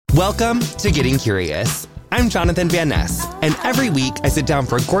Welcome to Getting Curious. I'm Jonathan Van Ness, and every week I sit down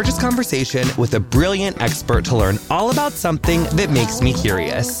for a gorgeous conversation with a brilliant expert to learn all about something that makes me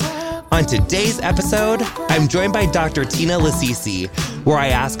curious. On today's episode, I'm joined by Dr. Tina Lasisi, where I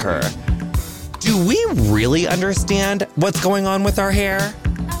ask her, do we really understand what's going on with our hair?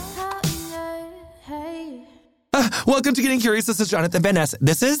 Welcome to Getting Curious. This is Jonathan Van Ness.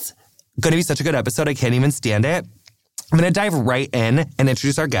 This is going to be such a good episode. I can't even stand it. I'm going to dive right in and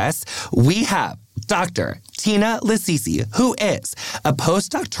introduce our guests. We have Dr. Tina Lasisi, who is a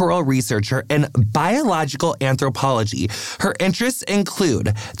postdoctoral researcher in biological anthropology. Her interests include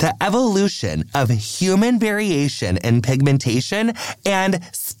the evolution of human variation in pigmentation and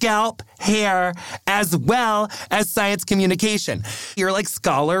scalp hair, as well as science communication. Your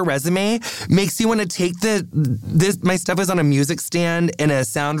scholar resume makes you want to take my stuff is on a music stand in a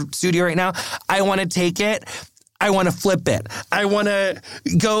sound studio right now. I want to take it. I want to flip it. I want to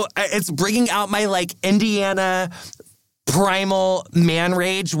go. It's bringing out my Indiana primal man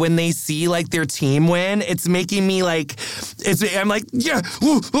rage when they see their team win. It's making me I'm yeah,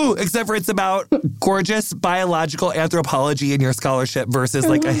 woo, woo, except for it's about gorgeous biological anthropology in your scholarship versus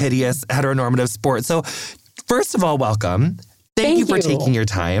a hideous heteronormative sport. So first of all, welcome. Thank you for taking your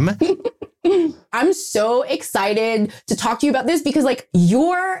time. I'm so excited to talk to you about this because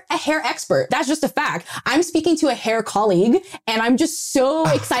you're a hair expert. That's just a fact. I'm speaking to a hair colleague and I'm just so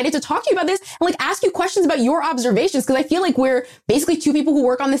excited to talk to you about this and ask you questions about your observations because I feel like we're basically two people who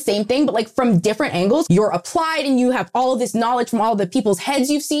work on the same thing, but from different angles. You're applied and you have all of this knowledge from all the people's heads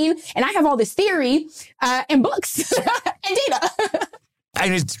you've seen. And I have all this theory and books and data.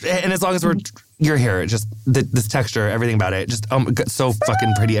 And as long as your hair, just this texture, everything about it, just so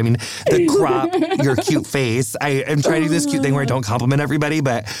fucking pretty. I mean, the crop, your cute face. I am trying to do this cute thing where I don't compliment everybody,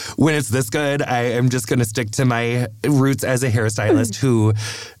 but when it's this good, I am just going to stick to my roots as a hairstylist who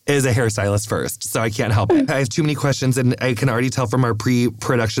is a hairstylist first. So I can't help it. I have too many questions and I can already tell from our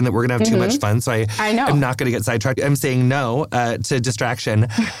pre-production that we're going to have too much fun. So I know. I'm not going to get sidetracked. I'm saying no to distraction.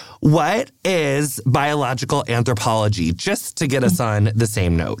 What is biological anthropology? Just to get us on the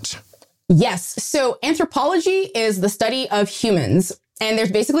same note. Yes. So anthropology is the study of humans. And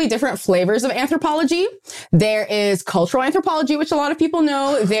there's basically different flavors of anthropology. There is cultural anthropology, which a lot of people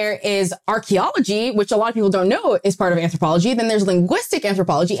know. There is archaeology, which a lot of people don't know is part of anthropology. Then there's linguistic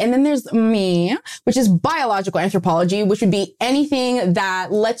anthropology. And then there's me, which is biological anthropology, which would be anything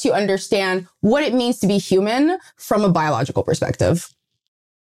that lets you understand what it means to be human from a biological perspective.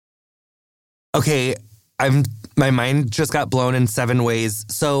 Okay, my mind just got blown in 7 ways.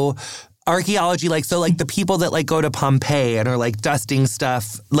 So archaeology, the people that go to Pompeii and are dusting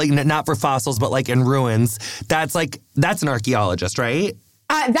stuff, not for fossils, but in ruins. That's an archaeologist, right?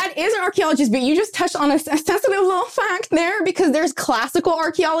 That is an archaeologist, but you just touched on a sensitive little fact there because there's classical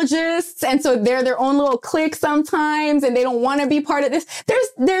archaeologists. And so they're their own little clique sometimes and they don't want to be part of this.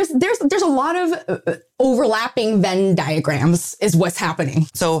 There's a lot of overlapping Venn diagrams is what's happening.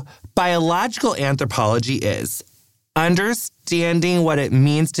 So biological anthropology is understanding what it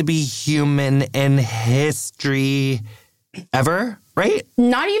means to be human in history ever, right?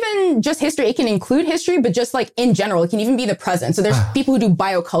 Not even just history. It can include history, but just in general, it can even be the present. So there's people who do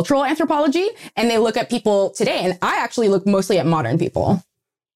biocultural anthropology and they look at people today. And I actually look mostly at modern people.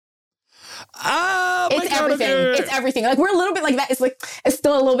 Oh, it's everything. It's everything. We're a little bit like that. It's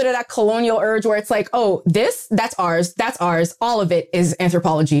still a little bit of that colonial urge where it's that's ours. That's ours. All of it is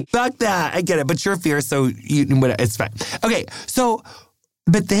anthropology. Fuck that. I get it. But you're fierce, so it's fine. Okay. So,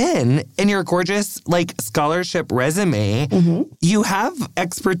 but then in your gorgeous scholarship resume, you have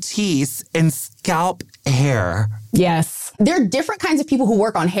expertise in scalp hair. Yes. There are different kinds of people who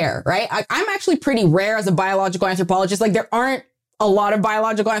work on hair, right? I'm actually pretty rare as a biological anthropologist. There aren't a lot of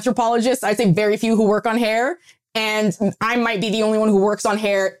biological anthropologists. I'd say very few who work on hair. And I might be the only one who works on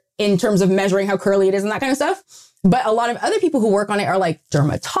hair in terms of measuring how curly it is and that kind of stuff. But a lot of other people who work on it are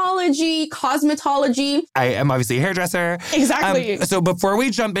dermatology, cosmetology. I am obviously a hairdresser. Exactly. So before we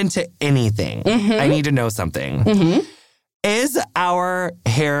jump into anything, I need to know something. Is our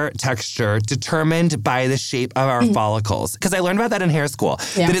hair texture determined by the shape of our follicles? Because I learned about that in hair school.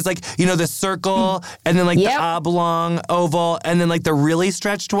 Yeah. That is the circle and then the oblong, oval, and then the really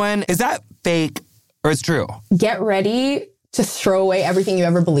stretched one. Is that fake or it's true? Get ready to throw away everything you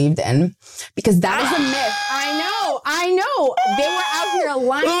ever believed in. Because that is a myth. I know. They were out here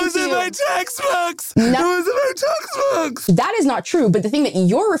lying to you. It was in my textbooks. No. It was in my textbooks. That is not true. But the thing that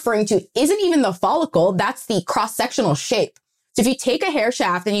you're referring to isn't even the follicle. That's the cross-sectional shape. So if you take a hair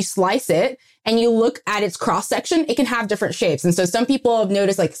shaft and you slice it and you look at its cross-section, it can have different shapes. And so some people have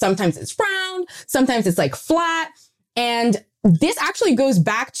noticed sometimes it's round, sometimes it's flat. And this actually goes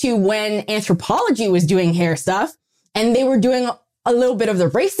back to when anthropology was doing hair stuff, and they were doing a little bit of the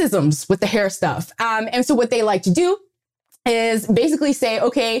racisms with the hair stuff. And so what they like to do is basically say,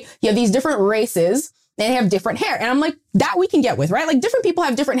 okay, you have these different races, and they have different hair. And I'm like, that we can get with, right? Like different people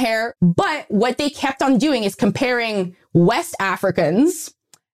have different hair. But what they kept on doing is comparing West Africans,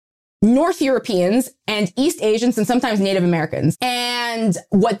 North Europeans, and East Asians, and sometimes Native Americans. And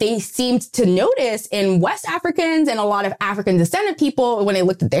what they seemed to notice in West Africans and a lot of African descendant people, when they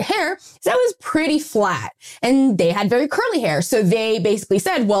looked at their hair, is that it was pretty flat. And they had very curly hair. So they basically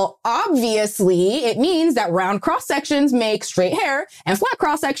said, well, obviously it means that round cross sections make straight hair and flat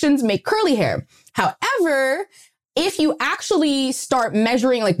cross sections make curly hair. However, if you actually start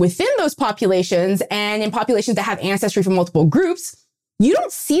measuring like within those populations and in populations that have ancestry from multiple groups, you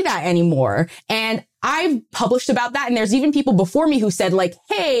don't see that anymore. And I've published about that. And there's even people before me who said like,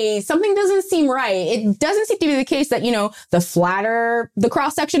 hey, something doesn't seem right. It doesn't seem to be the case that, you know, the flatter the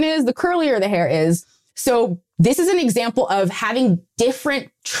cross section is, the curlier the hair is. So this is an example of having different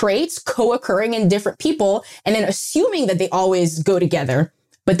traits co-occurring in different people and then assuming that they always go together,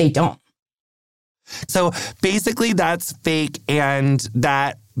 but they don't. So basically that's fake, and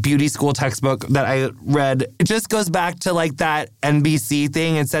that beauty school textbook that I read, it just goes back to like that NBC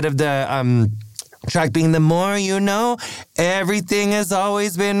thing. Instead of the track being the more you know, everything has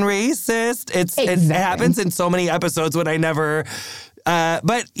always been racist. It happens in so many episodes when I never,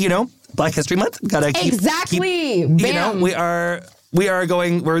 but you know, Black History Month, gotta keep, Bam. You know, we are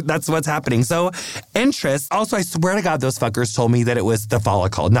going, that's what's happening. So interest, also, I swear to God, those fuckers told me that it was the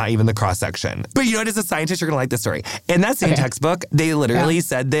follicle, not even the cross section. But you know what, as a scientist, you're gonna like this story. In that same textbook, they literally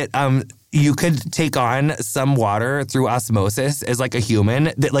said that you could take on some water through osmosis as like a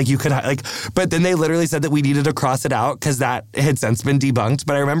human, that like you could like, but then they literally said that we needed to cross it out because that had since been debunked.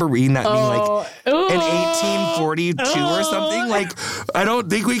 But I remember reading that being like in 1842 or something. Like, I don't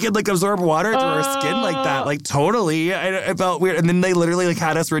think we could like absorb water through our skin like that. Like totally, I felt weird. And then they literally like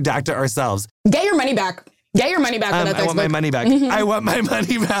had us redact it ourselves. Get your money back. Get your money back. I want my money back. I want my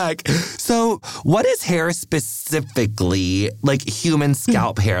money back. So what is hair specifically, like human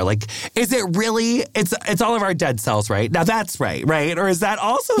scalp hair? Like, is it really, it's all of our dead cells, right? Now that's right? Or is that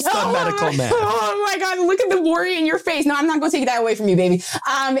also some medical myth? Oh my God, look at the worry in your face. No, I'm not going to take that away from you, baby.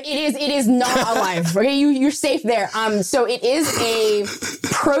 It is not alive. Okay, you're safe there. So it is a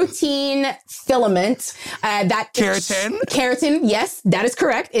protein filament that keratin. Keratin, yes, that is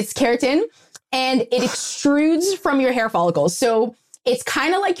correct. It's keratin. And it extrudes from your hair follicles. So it's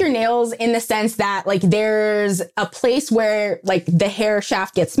kind of like your nails in the sense that like there's a place where like the hair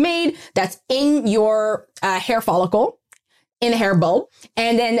shaft gets made that's in your hair follicle, in the hair bulb.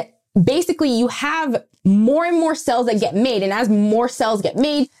 And then basically you have more and more cells that get made. And as more cells get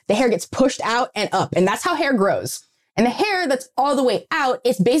made, the hair gets pushed out and up. And that's how hair grows. And the hair that's all the way out,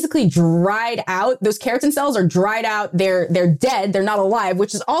 it's basically dried out. Those keratin cells are dried out. They're dead. They're not alive,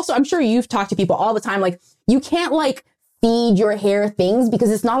 which is also, I'm sure you've talked to people all the time. Like, you can't like feed your hair things because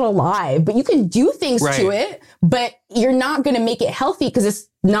it's not alive, but you can do things to it, but you're not going to make it healthy because it's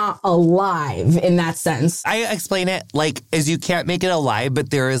not alive in that sense. I explain it like as you can't make it alive, but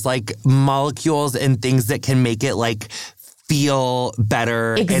there is like molecules and things that can make it like feel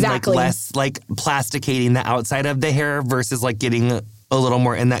better and like less like plasticating the outside of the hair versus like getting a little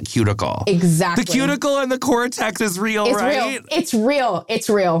more in that cuticle. Exactly. The cuticle and the cortex is real, right? It's real. It's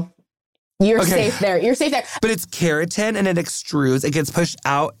real. You're safe there. You're safe there. But it's keratin and it extrudes. It gets pushed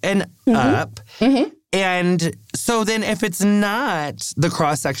out and up. Mm-hmm. And so then if it's not the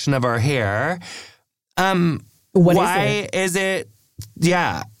cross section of our hair, why is it?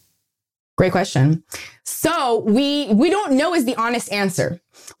 Yeah. Great question. So we don't know is the honest answer.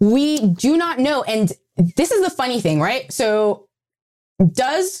 We do not know. And this is the funny thing, right? So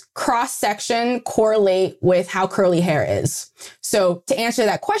does cross-section correlate with how curly hair is? So to answer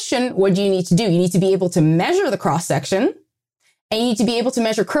that question, what do you need to do? You need to be able to measure the cross-section and you need to be able to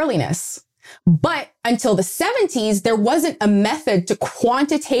measure curliness. But until the 70s, there wasn't a method to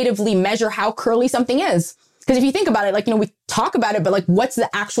quantitatively measure how curly something is. Because if you think about it, like, you know, we talk about it, but like, what's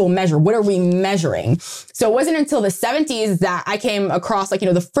the actual measure? What are we measuring? So it wasn't until the 70s that I came across, like, you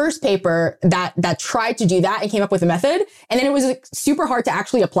know, the first paper that tried to do that and came up with a method. And then it was like, super hard to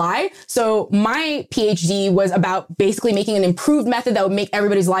actually apply. So my PhD was about basically making an improved method that would make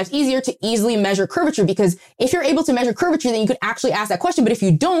everybody's lives easier to easily measure curvature. Because if you're able to measure curvature, then you could actually ask that question. But if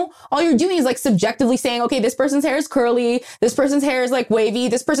you don't, all you're doing is like subjectively saying, okay, this person's hair is curly, this person's hair is like wavy,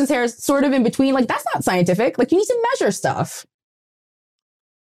 this person's hair is sort of in between. Like, that's not scientific. Like, you need to measure stuff.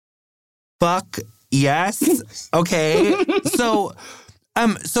 Fuck yes. Okay. So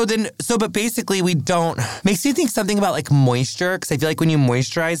But basically we don't, makes me think something about like moisture. Cause I feel like when you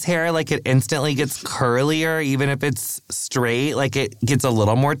moisturize hair, like it instantly gets curlier, even if it's straight, like it gets a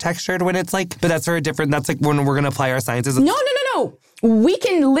little more textured when it's like, but that's very different. That's like when we're going to apply our sciences. No. We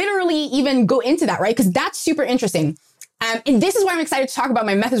can literally even go into that, right? Cause that's super interesting. And this is why I'm excited to talk about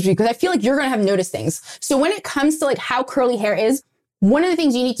my methods because I feel like you're going to have noticed things. So when it comes to like how curly hair is, one of the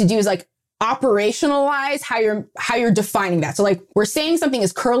things you need to do is like operationalize how you're defining that. So like we're saying something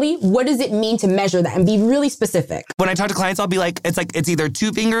is curly, what does it mean to measure that and be really specific? When I talk to clients, I'll be like, it's either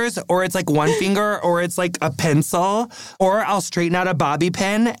 2 fingers or it's like 1 finger or it's like a pencil or I'll straighten out a bobby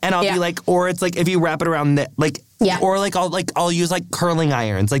pin and I'll be like, or it's like if you wrap it around the, like, or like I'll use like curling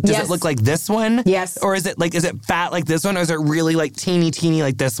irons. Like, does it look like this one? Yes. Or is it fat like this one? Or is it really like teeny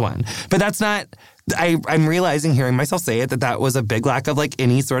like this one? But that's not, I'm realizing hearing myself say it that was a big lack of like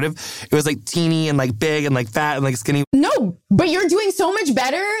any sort of, it was like teeny and like big and like fat and like skinny. No, but you're doing so much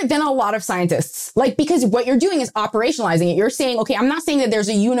better than a lot of scientists. Like, because what you're doing is operationalizing it. You're saying, okay, I'm not saying that there's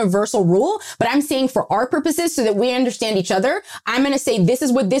a universal rule, but I'm saying for our purposes so that we understand each other, I'm going to say this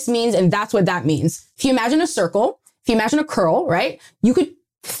is what this means and that's what that means. If you imagine a circle, if you imagine a curl, right, you could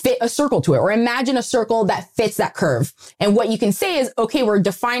fit a circle to it or imagine a circle that fits that curve. And what you can say is, okay, we're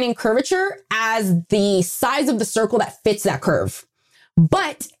defining curvature as the size of the circle that fits that curve.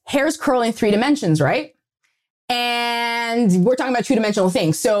 But hairs curl in 3 dimensions, right? And we're talking about 2-dimensional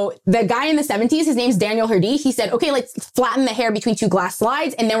things. So the guy in the 70s, his name's Daniel Herdee. He said, okay, let's flatten the hair between 2 glass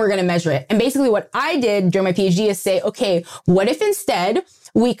slides and then we're going to measure it. And basically what I did during my PhD is say, okay, what if instead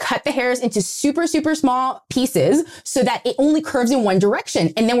we cut the hairs into super, super small pieces so that it only curves in one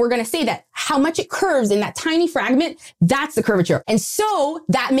direction. And then we're going to say that how much it curves in that tiny fragment, that's the curvature. And so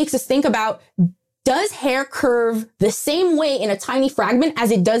that makes us think about, does hair curve the same way in a tiny fragment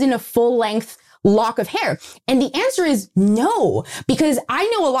as it does in a full length lock of hair? And the answer is no, because I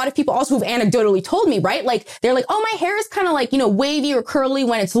know a lot of people also who've anecdotally told me, right? Like they're like, oh, my hair is kind of like, wavy or curly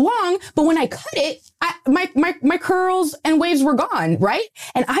when it's long, but when I cut it, my curls and waves were gone, right?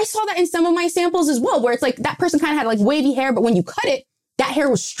 And I saw that in some of my samples as well, where it's like that person kind of had like wavy hair, but when you cut it, that hair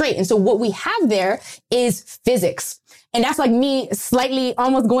was straight. And so what we have there is physics. And that's like me slightly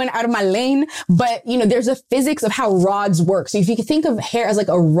almost going out of my lane. But, there's a physics of how rods work. So if you can think of hair as like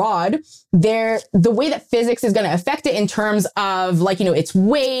a rod, the way that physics is going to affect it in terms of like, its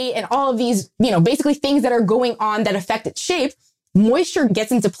weight and all of these, basically things that are going on that affect its shape, moisture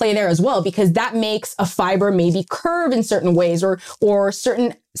gets into play there as well, because that makes a fiber maybe curve in certain ways or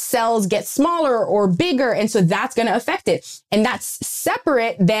certain cells get smaller or bigger. And so that's going to affect it. And that's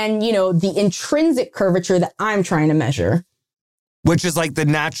separate than, the intrinsic curvature that I'm trying to measure. Which is like the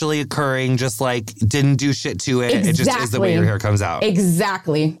naturally occurring, just like didn't do shit to it. Exactly. It just is the way your hair comes out.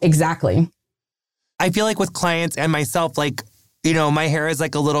 Exactly. I feel like with clients and myself, like, my hair is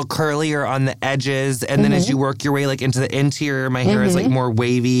like a little curlier on the edges. And then as you work your way like into the interior, my hair is like more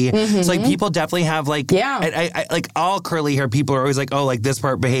wavy. So like people definitely have like, I like all curly hair people are always like, oh, like this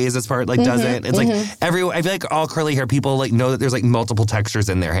part behaves, this part like doesn't. It's like I feel like all curly hair people like know that there's like multiple textures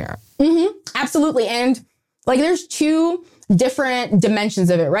in their hair. Absolutely. And like there's 2 different dimensions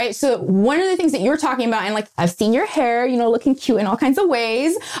of it, right? So one of the things that you're talking about, and like I've seen your hair, looking cute in all kinds of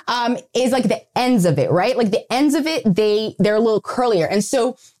ways, is like the ends of it, right? Like the ends of it, they're a little curlier. And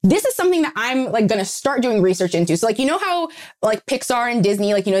so this is something that I'm like going to start doing research into. So like, how like Pixar and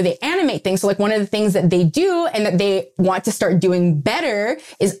Disney, like, they animate things. So like one of the things that they do and that they want to start doing better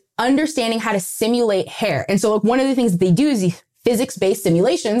is understanding how to simulate hair. And so like one of the things that they do is physics-based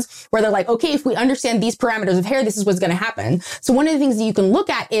simulations where they're like, okay, if we understand these parameters of hair, this is what's going to happen. So one of the things that you can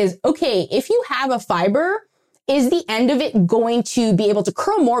look at is, okay, if you have a fiber, is the end of it going to be able to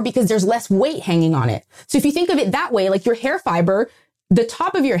curl more because there's less weight hanging on it? So if you think of it that way, like your hair fiber, the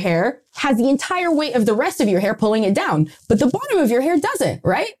top of your hair has the entire weight of the rest of your hair pulling it down, but the bottom of your hair doesn't,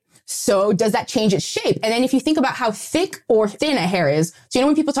 right? So does that change its shape? And then if you think about how thick or thin a hair is, so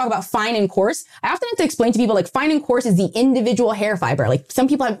when people talk about fine and coarse, I often have to explain to people like fine and coarse is the individual hair fiber. Like some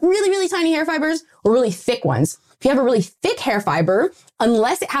people have really, really tiny hair fibers or really thick ones. If you have a really thick hair fiber,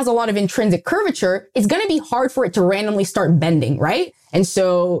 unless it has a lot of intrinsic curvature, it's going to be hard for it to randomly start bending, right? And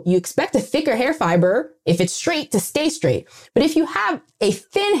so you expect a thicker hair fiber, if it's straight, to stay straight. But if you have a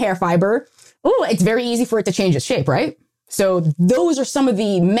thin hair fiber, it's very easy for it to change its shape, right? So those are some of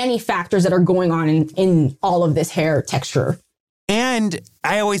the many factors that are going on in all of this hair texture. And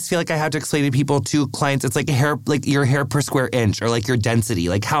I always feel like I have to explain to people, to clients, it's like hair, like your hair per square inch or like your density,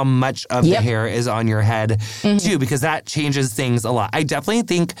 like how much of the hair is on your head too, because that changes things a lot. I definitely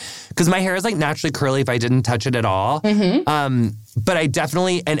think, because my hair is like naturally curly if I didn't touch it at all. But I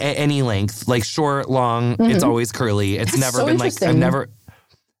definitely, and any length, like short, long, it's always curly. It's never been like,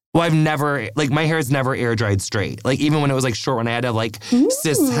 Well, I've never, like, my hair is never air dried straight. Like, even when it was, like, short, when I had to have, like,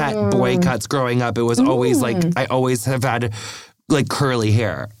 cis-het boy cuts growing up, it was always, like, I always have had, like, curly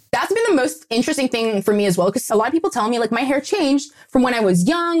hair. That's been the most interesting thing for me as well, because a lot of people tell me, like, my hair changed from when I was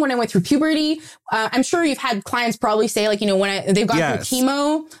young, when I went through puberty. I'm sure you've had clients probably say, like, you know, when they've gone through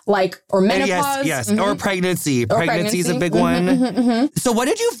chemo, like, or menopause. Yes. Or pregnancy. Pregnancy is a big one. So what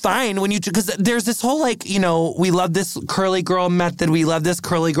did you find when you, because there's this whole, like, you know, we love this curly girl method. We love this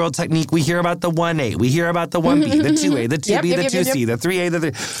curly girl technique. We hear about the 1A. We hear about the 1B, the 2A, the 2B, the 2C, the 3A, the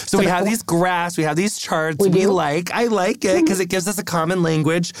 3. So we have these graphs. We have these charts. I like it because it gives us a common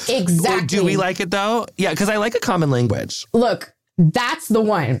language. Exactly. Or do we like it though? Yeah, because I like a common language. Look, that's the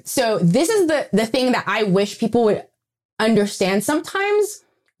one. So this is the thing that I wish people would understand. Sometimes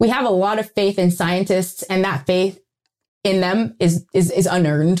we have a lot of faith in scientists, and that faith in them is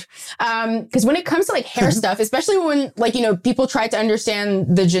unearned. Because when it comes to like hair stuff, especially when like, you know, people try to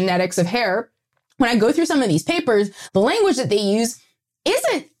understand the genetics of hair, when I go through some of these papers, the language that they use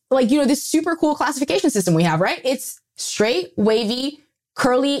isn't like, you know, this super cool classification system we have, right? It's straight, wavy,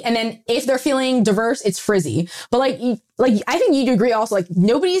 curly, and then if they're feeling diverse, it's frizzy. But like I think you'd agree also, like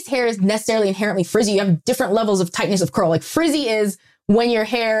nobody's hair is necessarily inherently frizzy. You have different levels of tightness of curl. Like frizzy is when your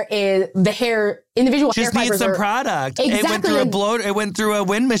hair is individual hair fibers just needs some product. Exactly. It went through a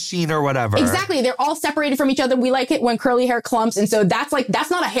wind machine or whatever. Exactly. They're all separated from each other. We like it when curly hair clumps. And so that's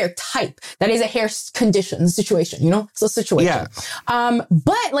not a hair type. That is a hair condition, situation, you know? So situation. Yeah.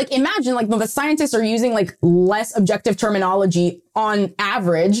 But like imagine like the scientists are using like less objective terminology on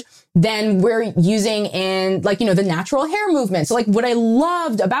average than we're using in like, you know, the natural hair movement. So like what I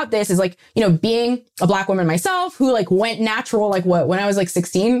loved about this is like, you know, being a Black woman myself who like went natural, like when I was like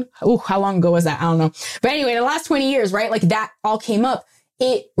 16, how long ago was that? I don't know. But anyway, the last 20 years, right? Like that all came up.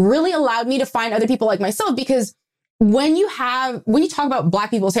 It really allowed me to find other people like myself, because when you talk about Black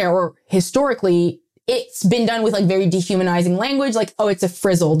people's hair, or historically, it's been done with like very dehumanizing language, like, oh, it's a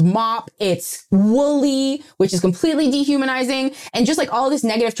frizzled mop, it's woolly, which is completely dehumanizing, and just like all this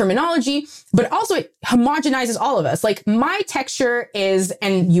negative terminology, but also it homogenizes all of us. Like my texture is,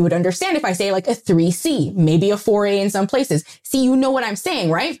 and you would understand if I say like a 3C, maybe a 4A in some places. See, you know what I'm saying,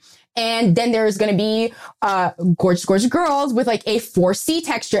 right? And then there's going to be gorgeous, gorgeous girls with like a 4C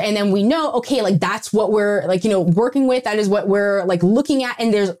texture. And then we know, okay, like that's what we're like, you know, working with. That is what we're like looking at.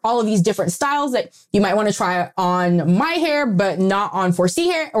 And there's all of these different styles that you might want to try on my hair, but not on 4C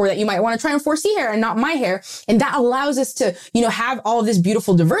hair, or that you might want to try on 4C hair and not my hair. And that allows us to, you know, have all of this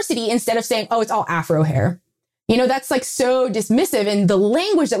beautiful diversity instead of saying, oh, it's all Afro hair. You know, that's like so dismissive. And the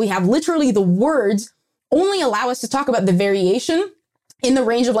language that we have, literally the words, only allow us to talk about the variation in the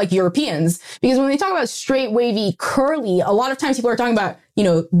range of like Europeans. Because when they talk about straight, wavy, curly, a lot of times people are talking about, you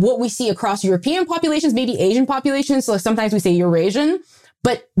know, what we see across European populations, maybe Asian populations. So sometimes we say Eurasian,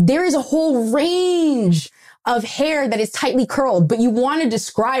 but there is a whole range of hair that is tightly curled, but you want to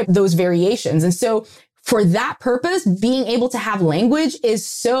describe those variations. And so for that purpose, being able to have language is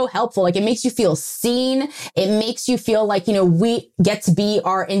so helpful. Like it makes you feel seen. It makes you feel like, you know, we get to be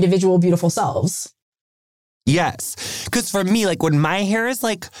our individual beautiful selves. Yes. Because for me, like when my hair is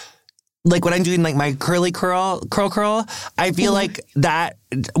like when I'm doing like my curly curl, I feel like that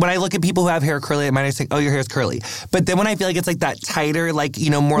when I look at people who have hair curly, I might just think, oh, your hair is curly. But then when I feel like it's like that tighter, like, you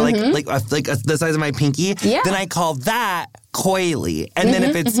know, more like the size of my pinky, then I call that coily. And then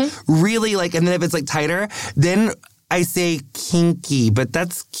if it's really like, and then if it's like tighter, then I say kinky, but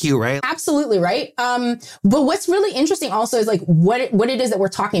that's cute, right? Absolutely, right? But what's really interesting also is like what it is that we're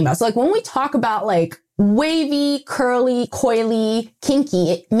talking about. So like when we talk about like wavy, curly, coily, kinky,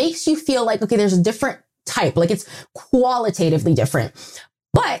 it makes you feel like, okay, there's a different type, like it's qualitatively different.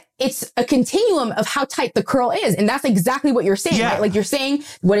 But it's a continuum of how tight the curl is. And that's exactly what you're saying, right? Like you're saying,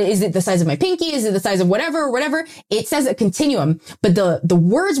 what is it the size of my pinky? Is it the size of whatever? It says a continuum. But the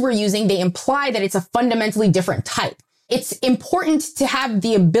words we're using, they imply that it's a fundamentally different type. It's important to have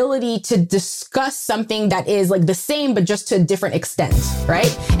the ability to discuss something that is like the same, but just to a different extent,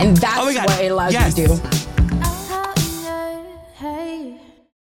 right? And that's what it allows you to do.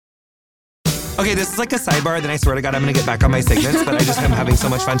 Okay, this is like a sidebar, then I swear to God, I'm going to get back on my segments, but I just am having so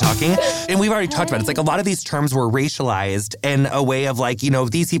much fun talking. And we've already talked about it. It's like a lot of these terms were racialized in a way of like, you know,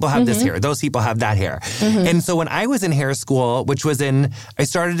 these people have this hair, those people have that hair. And so when I was in hair school, which was I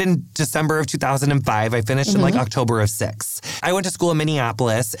started in December of 2005, I finished in like October of 6. I went to school in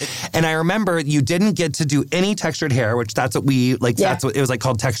Minneapolis, and I remember you didn't get to do any textured hair, which that's what we, like, that's what it was like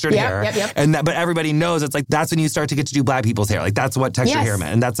called textured hair. And that, but everybody knows it's like, that's when you start to get to do Black people's hair. Like that's what textured hair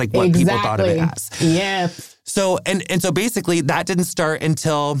meant. And that's like what people thought of it as. Yeah. So, and so basically that didn't start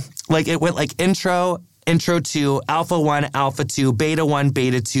until like it went like intro, intro to alpha 1, alpha 2, beta 1,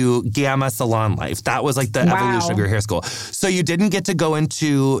 beta 2, gamma salon life. That was like the evolution of your hair school. So you didn't get to go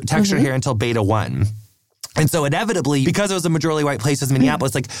into textured hair until beta 1. And so inevitably, because it was a majority white place as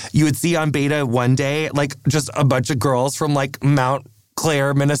Minneapolis, like you would see on beta one day, like just a bunch of girls from like Mount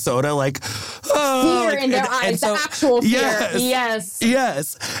Claire, Minnesota, like, oh, fear in their eyes, the actual fear.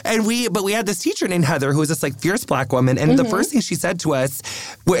 Yes. And we had this teacher named Heather who was this like fierce Black woman. And the first thing she said to us,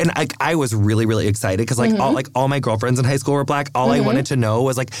 and I was really, really excited because like all my girlfriends in high school were Black. All I wanted to know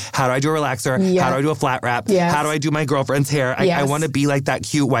was like, how do I do a relaxer? How do I do a flat wrap? How do I do my girlfriend's hair? I want to be like that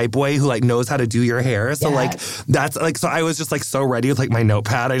cute white boy who like knows how to do your hair. So like, that's like, so I was just like so ready with like my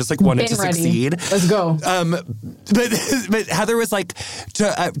notepad. I just like wanted to succeed. Let's go. But Heather was like,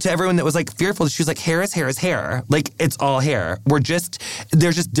 to everyone that was like fearful, she was like, hair is hair. Like, it's all hair.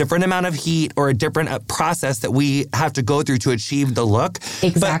 There's just different amount of heat or a different process that we have to go through to achieve the look.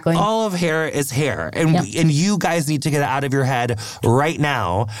 Exactly. But all of hair is hair. And and you guys need to get it out of your head right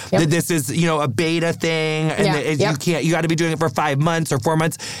now that this is, you know, a beta thing and you got to be doing it for 5 months or 4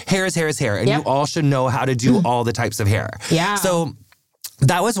 months. Hair is hair. And you all should know how to do all the types of hair. Yeah. So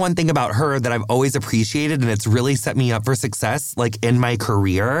that was one thing about her that I've always appreciated, and it's really set me up for success, like in my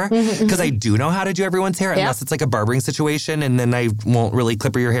career, because I do know how to do everyone's hair, unless it's like a barbering situation, and then I won't really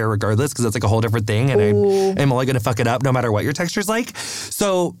clipper your hair regardless, because it's like a whole different thing, and I'm only going to fuck it up no matter what your texture's like.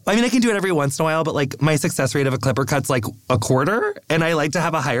 So, I mean, I can do it every once in a while, but like my success rate of a clipper cut's like a quarter, and I like to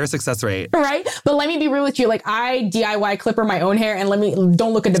have a higher success rate. Right? But let me be real with you. Like, I DIY clipper my own hair, and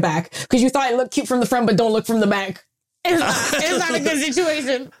don't look at the back, because you thought it looked cute from the front, but don't look from the back. It's not a good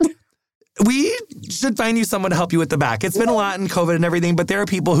situation. We should find you someone to help you with the back. It's been a lot in COVID and everything, but there are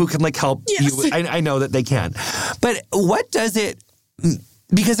people who can like help you. I know that they can. But what does it,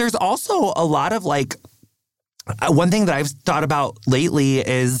 because there's also a lot of like, one thing that I've thought about lately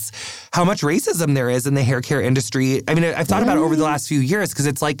is how much racism there is in the hair care industry. I mean, I've thought about it over the last few years because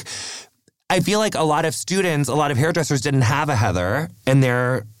it's like, I feel like a lot of students, a lot of hairdressers didn't have a Heather in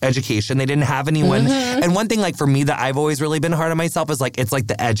their education. They didn't have anyone. And one thing like for me that I've always really been hard on myself is like, it's like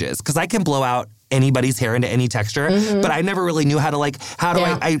the edges. Because I can blow out anybody's hair into any texture, but I never really knew how to like, how do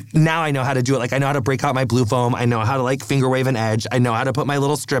I now I know how to do it. Like I know how to break out my blue foam. I know how to like finger wave an edge. I know how to put my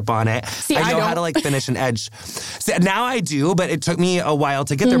little strip on it. I know how to like finish an edge. So now I do, but it took me a while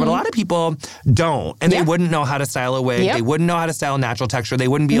to get there. But a lot of people don't. And they wouldn't know how to style a wig. They wouldn't know how to style natural texture. They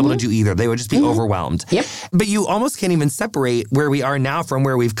wouldn't be able to do either. They would just be overwhelmed. But you almost can't even separate where we are now from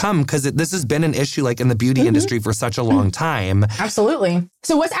where we've come because this has been an issue like in the beauty industry for such a long time. Absolutely.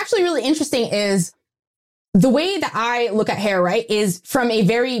 So what's actually really interesting is the way that I look at hair, right, is from a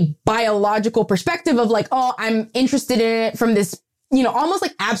very biological perspective of like, oh, I'm interested in it from this, you know, almost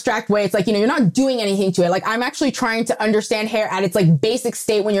like abstract way. It's like, you know, you're not doing anything to it. Like I'm actually trying to understand hair at its like basic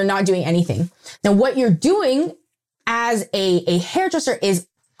state when you're not doing anything. Now, what you're doing as a hairdresser is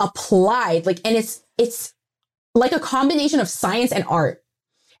applied, like, and it's like a combination of science and art.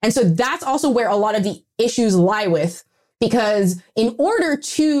 And so that's also where a lot of the issues lie with. Because in order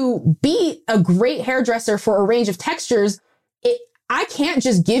to be a great hairdresser for a range of textures, I can't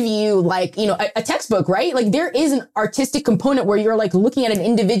just give you like, you know, a textbook, right? Like there is an artistic component where you're like looking at an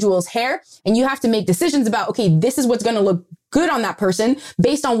individual's hair and you have to make decisions about, okay, this is what's going to look good on that person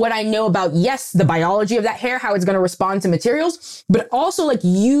based on what I know about, yes, the biology of that hair, how it's going to respond to materials, but also like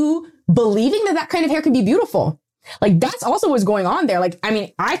you believing that kind of hair can be beautiful. Like that's also what's going on there. Like, I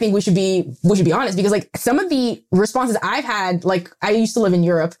mean, I think we should be honest because like some of the responses I've had, like I used to live in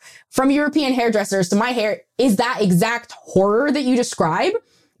Europe, from European hairdressers to my hair is that exact horror that you describe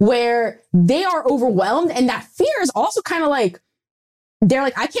where they are overwhelmed. And that fear is also kind of like, they're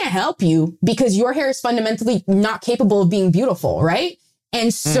like, I can't help you because your hair is fundamentally not capable of being beautiful. Right.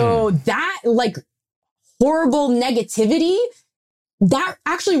 And so that like horrible negativity that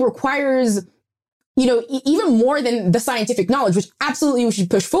actually requires, you know, even more than the scientific knowledge, which absolutely we should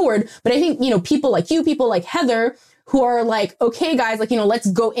push forward. But I think, you know, people like you, people like Heather, who are like, okay, guys, like, you know, let's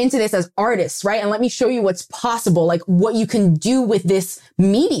go into this as artists, right? And let me show you what's possible, like what you can do with this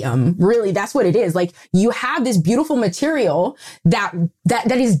medium. Really, that's what it is. Like you have this beautiful material that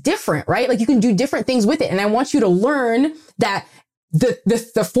is different, right? Like you can do different things with it. And I want you to learn that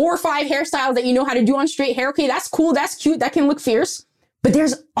the 4 or 5 hairstyles that you know how to do on straight hair, okay, that's cool, that's cute, that can look fierce. But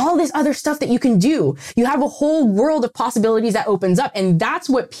there's all this other stuff that you can do. You have a whole world of possibilities that opens up. And that's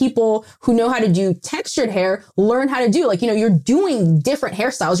what people who know how to do textured hair learn how to do. Like, you know, you're doing different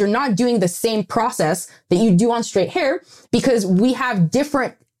hairstyles. You're not doing the same process that you do on straight hair because we have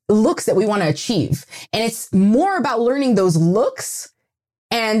different looks that we want to achieve. And it's more about learning those looks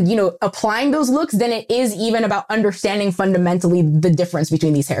and, you know, applying those looks than it is even about understanding fundamentally the difference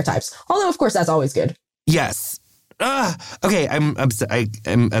between these hair types. Although, of course, that's always good. Yes. Okay, I'm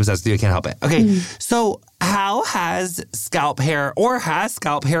obsessed with you. I can't help it. Okay, so how has scalp hair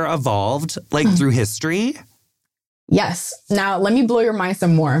evolved through history? Yes. Now, let me blow your mind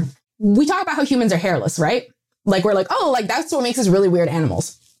some more. We talk about how humans are hairless, right? We're that's what makes us really weird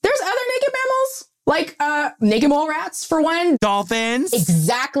animals. There's other naked mammals, naked mole rats, for one. Dolphins.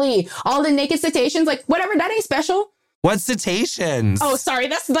 Exactly. All the naked cetaceans, whatever, that ain't special. What's cetaceans? Oh, sorry.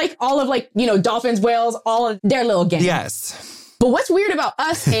 That's all of dolphins, whales, all of their little gang. Yes. But what's weird about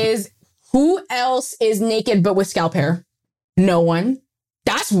us is who else is naked but with scalp hair? No one.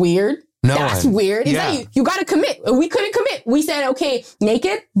 That's weird. That's weird. Exactly. You got to commit. We couldn't commit. We said, okay,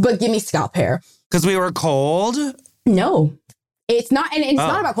 naked, but give me scalp hair. Because we were cold? No. It's not, and it's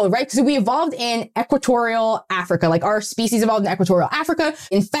not about cold, right? Because we evolved in equatorial Africa. Our species evolved in equatorial Africa.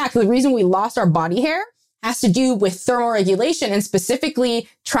 In fact, the reason we lost our body hair has to do with thermal regulation and specifically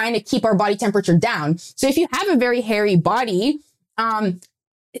trying to keep our body temperature down. So if you have a very hairy body,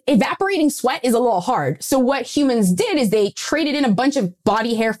 evaporating sweat is a little hard. So what humans did is they traded in a bunch of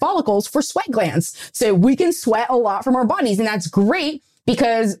body hair follicles for sweat glands. So we can sweat a lot from our bodies. And that's great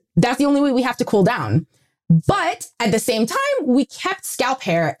because that's the only way we have to cool down. But at the same time, we kept scalp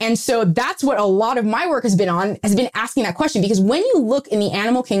hair. And so that's what a lot of my work has been asking that question. Because when you look in the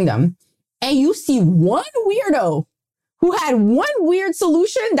animal kingdom, and you see one weirdo who had one weird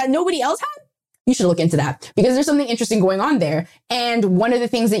solution that nobody else had, you should look into that because there's something interesting going on there. And one of the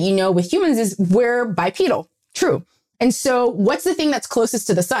things that with humans is we're bipedal. True. And so what's the thing that's closest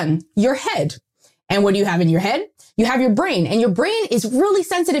to the sun? Your head. And what do you have in your head? You have your brain. And your brain is really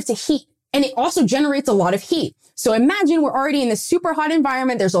sensitive to heat. And it also generates a lot of heat. So imagine we're already in this super hot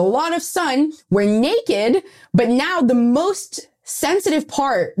environment. There's a lot of sun. We're naked. But now the most sensitive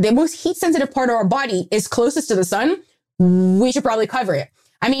part, the most heat sensitive part of our body is closest to the sun. We should probably cover it.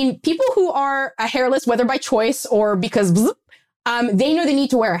 I mean, people who are hairless, whether by choice or because they know they need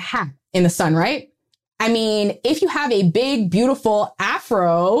to wear a hat in the sun, right? I mean, if you have a big, beautiful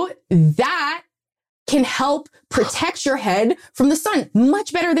afro, that can help protect your head from the sun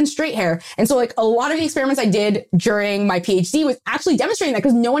much better than straight hair. And so a lot of the experiments I did during my PhD was actually demonstrating that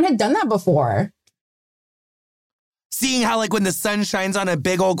because no one had done that before. Seeing how when the sun shines on a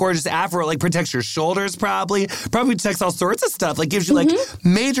big old gorgeous afro, it protects your shoulders probably protects all sorts of stuff. Gives you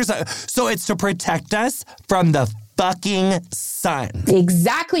major stuff. So it's to protect us from the fucking sun.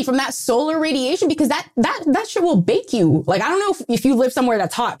 Exactly, from that solar radiation, because that shit will bake you. I don't know if you live somewhere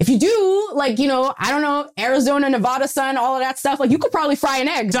that's hot. If you do, I don't know, Arizona, Nevada sun, all of that stuff, you could probably fry an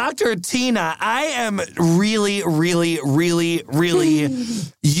egg. Dr. Tina, I am really, really, really, really,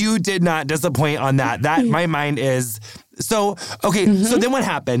 you did not disappoint on that. My mind is... So, okay, so then what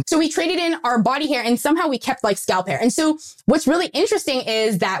happened? So we traded in our body hair and somehow we kept scalp hair. And so what's really interesting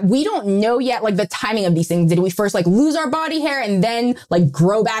is that we don't know yet the timing of these things. Did we first lose our body hair and then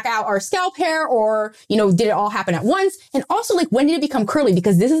grow back out our scalp hair, or, did it all happen at once? And also when did it become curly?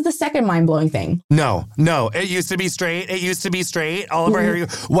 Because this is the second mind-blowing thing. No, it used to be straight. All of our hair.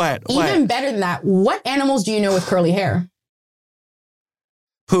 What? Even better than that, what animals do you know with curly hair?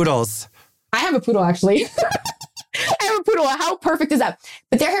 Poodles. I have a poodle, actually. I have a poodle. How perfect is that?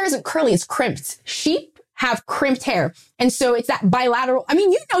 But their hair isn't curly, it's crimped. Sheep have crimped hair. And so it's that bilateral. I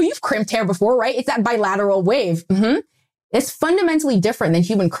mean, you've crimped hair before, right? It's that bilateral wave. It's fundamentally different than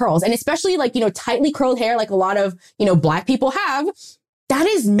human curls. And especially tightly curled hair, a lot of, Black people have. That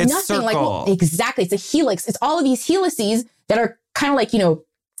is nothing exactly. It's a helix. It's all of these helices that are kind of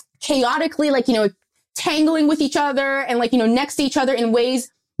chaotically, tangling with each other and next to each other in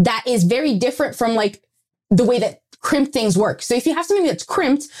ways that is very different from the way that crimped things work. So if you have something that's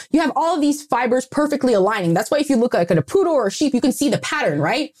crimped, you have all of these fibers perfectly aligning. That's why if you look at a poodle or a sheep, you can see the pattern,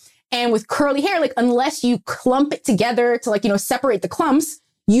 right? And with curly hair, unless you clump it together to separate the clumps,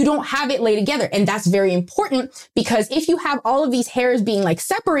 you don't have it laid together. And that's very important because if you have all of these hairs being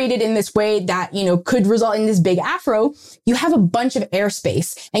separated in this way that, could result in this big afro, you have a bunch of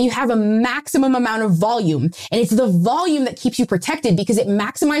airspace and you have a maximum amount of volume. And it's the volume that keeps you protected because it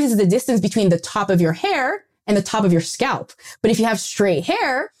maximizes the distance between the top of your hair and the top of your scalp. But if you have straight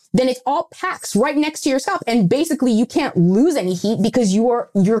hair, then it all packs right next to your scalp. And basically you can't lose any heat because you're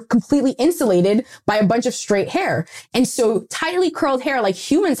completely insulated by a bunch of straight hair. And so tightly curled hair like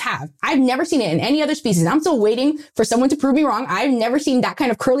humans have, I've never seen it in any other species. I'm still waiting for someone to prove me wrong. I've never seen that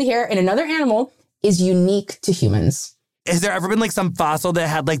kind of curly hair in another animal is unique to humans. Has there ever been some fossil that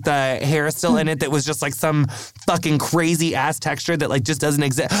had the hair still in it that was just some fucking crazy ass texture that just doesn't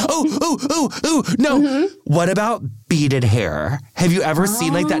exist? Oh, no. What about beaded hair? Have you ever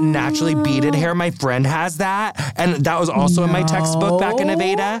seen that naturally beaded hair? My friend has that. And that was also in my textbook back in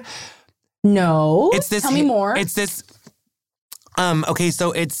Aveda. No. It's this. Tell me more. It's this. Okay,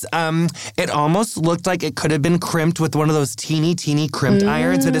 so it's it almost looked like it could have been crimped with one of those teeny crimped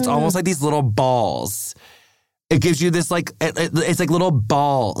irons, but it's almost like these little balls. It gives you this like it's like little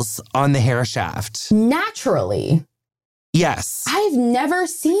balls on the hair shaft. Naturally. Yes. I've never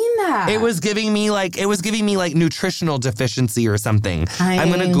seen that. It was giving me like nutritional deficiency or something. I'm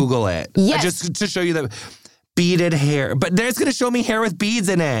gonna Google it. Yes. Just to show you that beaded hair. But there's gonna show me hair with beads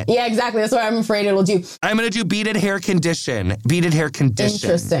in it. Yeah, exactly. That's what I'm afraid it'll do. I'm gonna do beaded hair condition. Beaded hair condition.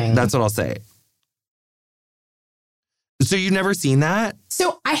 Interesting. That's what I'll say. So you've never seen that?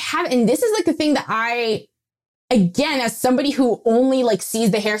 So I have, and this is like the thing that again, as somebody who only like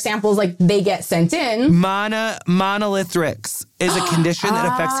sees the hair samples like they get sent in. Monolithics is a condition that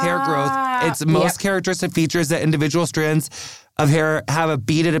affects hair growth. Its most characteristic features that individual strands of hair have a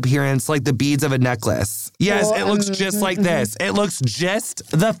beaded appearance like the beads of a necklace. Yes, it looks just like this. It looks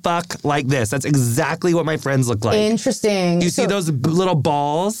just the fuck like this. That's exactly what my friends look like. Interesting. You see those little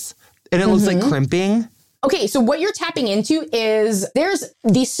balls? And it looks like crimping. Okay, so what you're tapping into is there's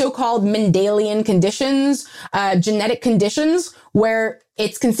these so-called Mendelian conditions, genetic conditions, where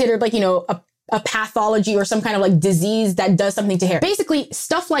it's considered like, a pathology or some kind of like disease that does something to hair. Basically,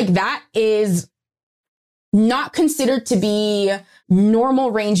 stuff like that is not considered to be normal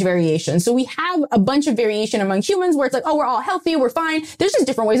range variation. So we have a bunch of variation among humans where it's like, oh, we're all healthy, we're fine. There's just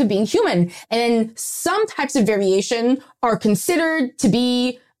different ways of being human. And then some types of variation are considered to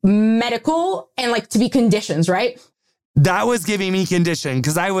be medical and like to be conditions, right? That was giving me condition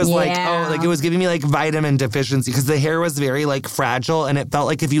because I was like, oh, like it was giving me like vitamin deficiency because the hair was very like fragile and it felt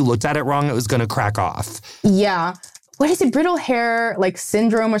like if you looked at it wrong, it was going to crack off. Yeah. What is it? Brittle hair like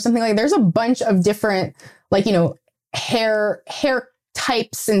syndrome or something like that. There's a bunch of different like, hair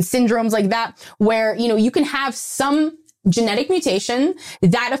types and syndromes like that where, you can have some genetic mutation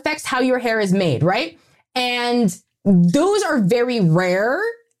that affects how your hair is made, right? And those are very rare.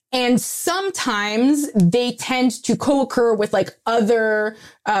 And sometimes they tend to co-occur with like other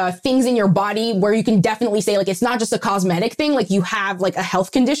things in your body where you can definitely say like it's not just a cosmetic thing, like you have like a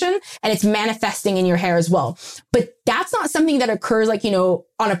health condition and it's manifesting in your hair as well. But that's not something that occurs like,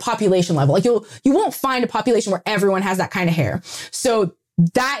 on a population level. Like you won't find a population where everyone has that kind of hair. So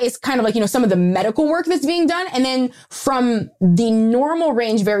that is kind of like, some of the medical work that's being done. And then from the normal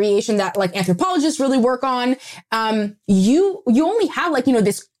range variation that like anthropologists really work on, you only have like,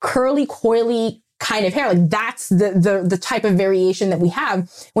 this curly, coily kind of hair. Like that's the type of variation that we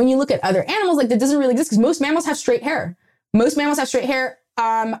have. When you look at other animals, like that doesn't really exist because most mammals have straight hair.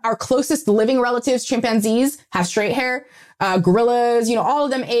 Our closest living relatives, chimpanzees, have straight hair. Gorillas, all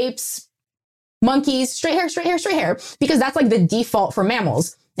of them, apes, monkeys, straight hair, because that's like the default for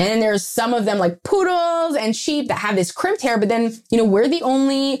mammals. And then there's some of them like poodles and sheep that have this crimped hair, but then, we're the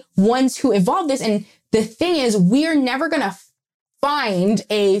only ones who evolved this. And the thing is, we're never going to find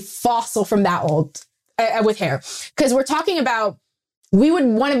a fossil from that old with hair. Because we're talking about, we would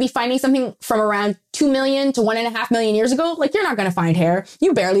want to be finding something from around 2 million to 1.5 million years ago. Like you're not going to find hair.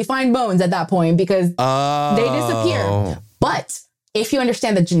 You barely find bones at that point because they disappear. But if you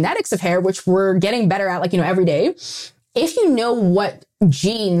understand the genetics of hair, which we're getting better at, like, every day, if you know what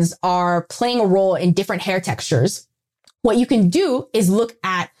genes are playing a role in different hair textures, what you can do is look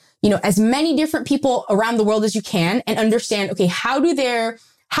at, as many different people around the world as you can and understand, okay, how does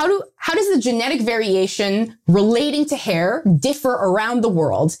the genetic variation relating to hair differ around the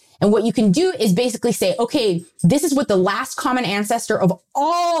world? And what you can do is basically say, okay, this is what the last common ancestor of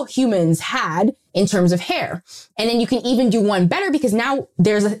all humans had in terms of hair. And then you can even do one better because now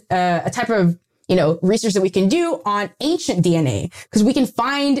there's a type of, research that we can do on ancient DNA because we can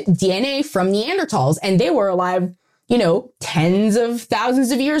find DNA from Neanderthals and they were alive, tens of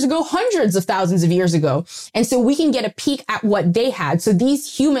thousands of years ago, hundreds of thousands of years ago. And so we can get a peek at what they had. So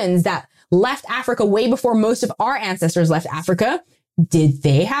these humans that left Africa way before most of our ancestors left Africa, did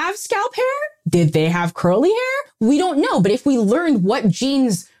they have scalp hair? Did they have curly hair? We don't know. But if we learned what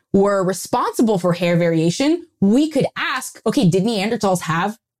genes were responsible for hair variation, we could ask, okay, did Neanderthals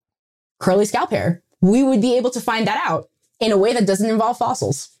have curly scalp hair? We would be able to find that out in a way that doesn't involve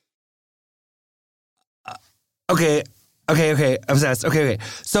fossils. Okay. Obsessed. Okay.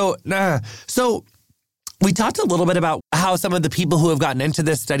 So we talked a little bit about how some of the people who have gotten into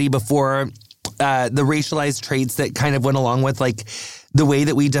this study before, the racialized traits that kind of went along with like the way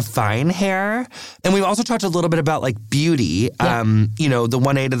that we define hair. And we've also talked a little bit about like beauty, the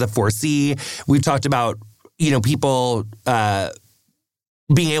 1A to the 4C. We've talked about, people,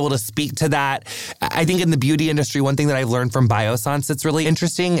 being able to speak to that. I think in the beauty industry, one thing that I've learned from Biossance that's really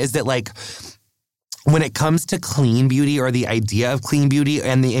interesting is that like, when it comes to clean beauty or the idea of clean beauty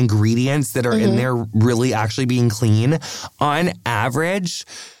and the ingredients that are in there really actually being clean, on average,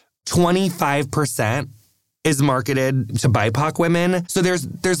 25% is marketed to BIPOC women. So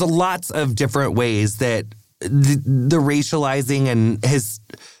there's lots of different ways that the racializing and has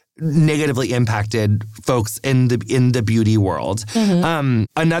negatively impacted folks in the beauty world.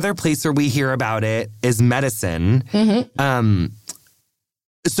 Another place where we hear about it is medicine. But I'm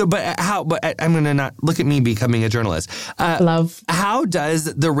going to not look at me becoming a journalist. Love. How does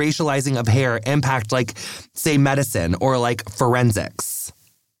the racializing of hair impact, like, say, medicine or like forensics?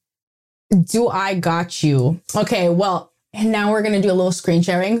 Do I got you? Okay, well, and now we're going to do a little screen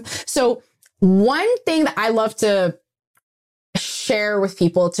sharing. So one thing that I love to share with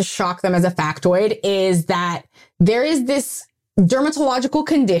people to shock them as a factoid is that there is this dermatological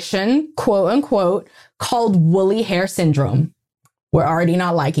condition, quote unquote, called woolly hair syndrome. We're already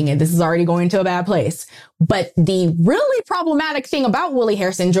not liking it. This is already going to a bad place. But the really problematic thing about woolly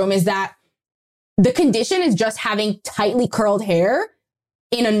hair syndrome is that the condition is just having tightly curled hair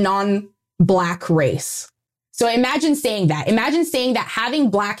in a non-Black race. So imagine saying that. Imagine saying that having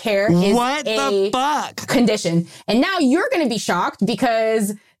Black hair is a condition. And now you're going to be shocked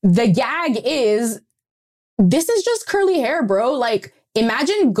because the gag is, this is just curly hair, bro. Like,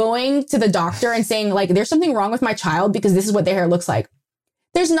 imagine going to the doctor and saying, like, there's something wrong with my child because this is what their hair looks like.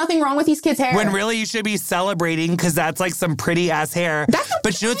 There's nothing wrong with these kids' hair. When really you should be celebrating because that's like some pretty ass hair.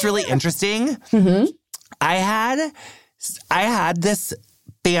 But you know what's really interesting? I had this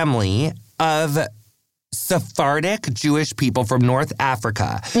family of Sephardic Jewish people from North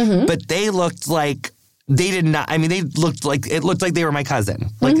Africa, but they looked like they did not. I mean, it looked like they were my cousin.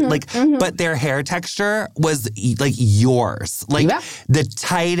 But their hair texture was like yours, like the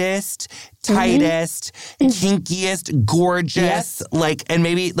tightest, kinkiest, gorgeous. Like, and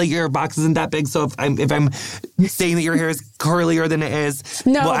maybe like your box isn't that big, so if I'm saying that your hair is curlier than it is,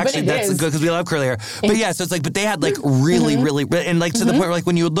 well, actually that's good because we love curly hair. But yeah, so it's like, but they had like really, and like to the point where like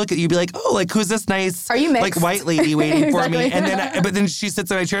when you would look at, you'd be like, oh, like who's this nice, are you mixed? Like white lady waiting for me? And then, but then she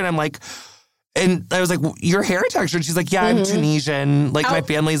sits in my chair and I'm like. And I was like, your hair texture? And she's like, yeah, I'm Tunisian. Like, my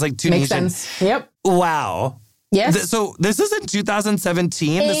family's like Tunisian. Makes sense. Yep. Wow. Yes. So this is in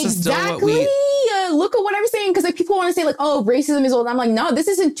 2017? Exactly. This is still what we... Look at what I'm saying. Because like people want to say like, oh, racism is old. I'm like, no, this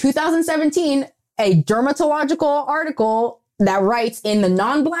is in 2017. A dermatological article that writes in the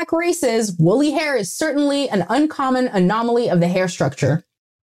non-Black races, woolly hair is certainly an uncommon anomaly of the hair structure.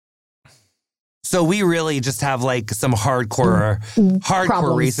 So we really just have like some hardcore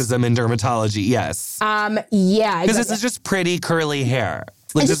racism in dermatology. Yes. Yeah. Because this is just pretty curly hair.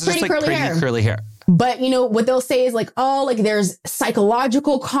 Like this is just like pretty curly hair. But you know, what they'll say is like, oh, like there's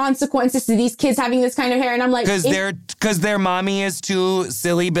psychological consequences to these kids having this kind of hair. And I'm like, because their mommy is too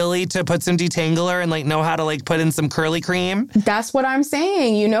silly Billy to put some detangler and like know how to like put in some curly cream. That's what I'm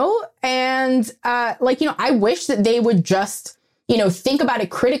saying, you know? And like, you know, I wish that they would just, you know, think about it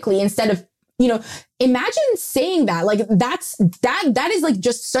critically instead of, you know, imagine saying that. Like that is like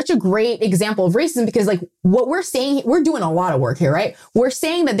just such a great example of racism because like what we're saying, we're doing a lot of work here, right? We're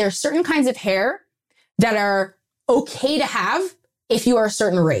saying that there's certain kinds of hair that are okay to have if you are a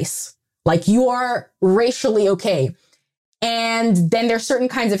certain race. Like you are racially okay. And then there's certain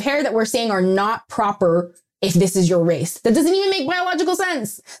kinds of hair that we're saying are not proper if this is your race. That doesn't even make biological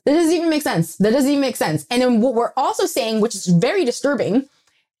sense. That doesn't even make sense. And then what we're also saying, which is very disturbing,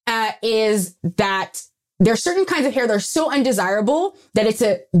 is that there are certain kinds of hair that are so undesirable that it's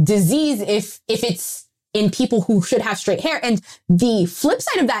a disease if it's in people who should have straight hair. And the flip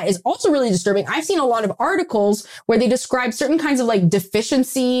side of that is also really disturbing. I've seen a lot of articles where they describe certain kinds of like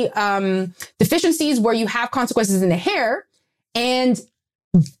deficiencies where you have consequences in the hair, and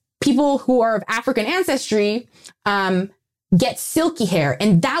people who are of African ancestry get silky hair.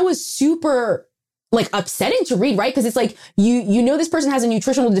 And that was super like upsetting to read, right? Because it's like, you know, this person has a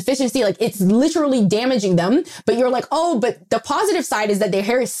nutritional deficiency, like it's literally damaging them, but you're like, oh, but the positive side is that their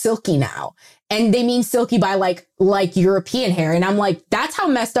hair is silky now. And they mean silky by like European hair. And I'm like, that's how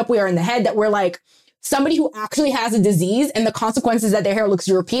messed up we are in the head, that we're like somebody who actually has a disease and the consequences that their hair looks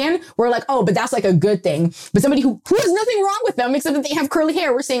European, we're like, oh, but that's like a good thing. But somebody who has nothing wrong with them except that they have curly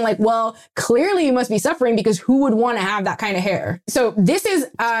hair, we're saying like, well, clearly you must be suffering because who would want to have that kind of hair? So this is,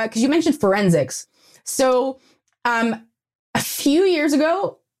 because you mentioned forensics. So a few years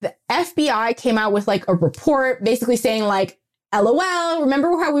ago, the FBI came out with like a report basically saying like, LOL, remember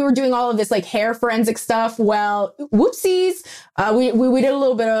how we were doing all of this like hair forensic stuff? Well, whoopsies. We did a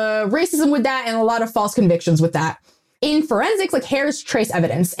little bit of racism with that and a lot of false convictions with that. In forensics, like hair is trace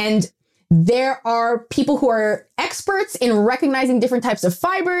evidence. And there are people who are experts in recognizing different types of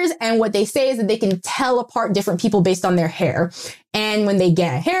fibers. And what they say is that they can tell apart different people based on their hair. And when they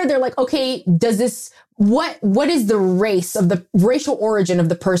get hair, they're like, okay, what is the racial origin of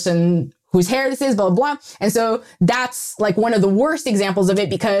the person whose hair this is, blah, blah, blah. And so that's like one of the worst examples of it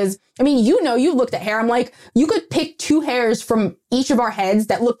because, I mean, you've looked at hair. I'm like, you could pick 2 hairs from each of our heads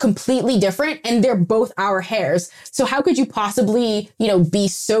that look completely different and they're both our hairs. So how could you possibly, be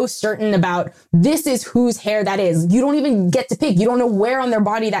so certain about this is whose hair that is? You don't even get to pick. You don't know where on their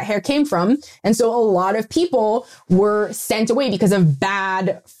body that hair came from. And so a lot of people were sent away because of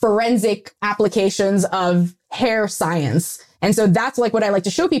bad forensic applications of hair science. And so that's like what I like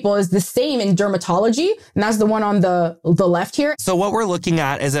to show people is the same in dermatology. And that's the one on the left here. So what we're looking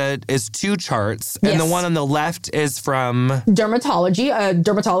at is 2 charts. And the one on the left is from dermatology, a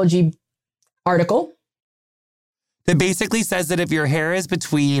dermatology article. That basically says that if your hair is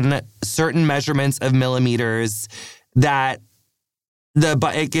between certain measurements of millimeters, that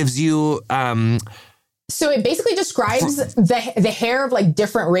it gives you So it basically describes the hair of like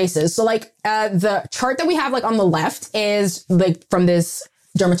different races. So like the chart that we have like on the left is like from this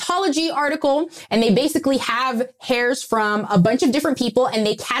dermatology article, and they basically have hairs from a bunch of different people and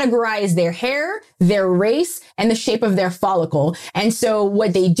they categorize their hair, their race, and the shape of their follicle. And so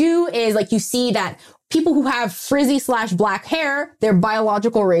what they do is like you see that people who have frizzy/black hair, their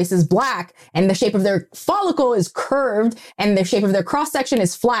biological race is black and the shape of their follicle is curved and the shape of their cross section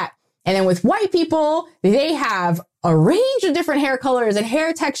is flat. And then with white people, they have a range of different hair colors and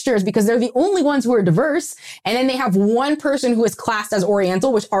hair textures because they're the only ones who are diverse. And then they have one person who is classed as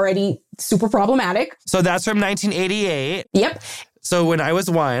Oriental, which already super problematic. So that's from 1988. Yep. So when I was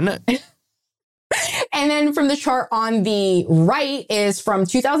 1. And then from the chart on the right is from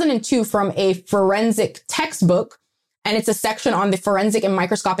 2002 from a forensic textbook. And it's a section on the forensic and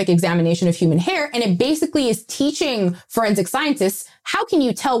microscopic examination of human hair. And it basically is teaching forensic scientists, how can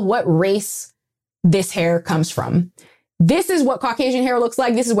you tell what race this hair comes from? This is what Caucasian hair looks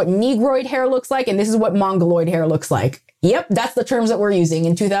like. This is what Negroid hair looks like. And this is what Mongoloid hair looks like. Yep, that's the terms that we're using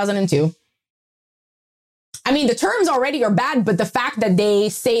in 2002. I mean, the terms already are bad, but the fact that they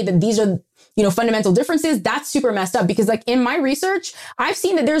say that these are, fundamental differences, that's super messed up because like in my research, I've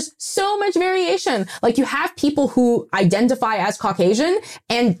seen that there's so much variation. Like you have people who identify as Caucasian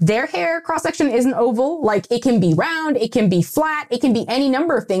and their hair cross-section isn't oval. Like it can be round, it can be flat, it can be any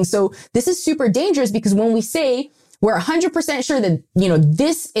number of things. So this is super dangerous because when we say we're 100% sure that,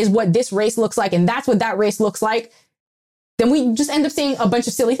 this is what this race looks like and that's what that race looks like, then we just end up saying a bunch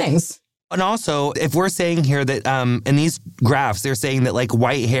of silly things. And also, if we're saying here that in these graphs, they're saying that like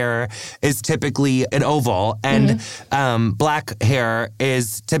white hair is typically an oval and black hair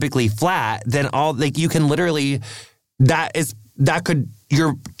is typically flat, then you can literally,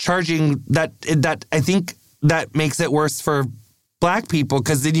 you're charging that I think that makes it worse for Black people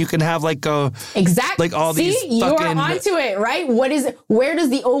because then you can have exactly like all these you are onto it, right? Where does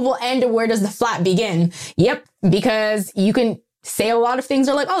the oval end and where does the flat begin? Yep, because you can say a lot of things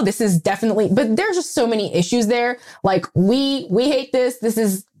are like, oh, this is definitely, but there's just so many issues there. Like we hate this. This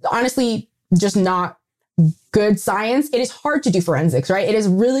is honestly just not good science. It is hard to do forensics, right? It is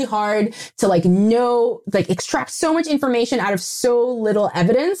really hard to extract so much information out of so little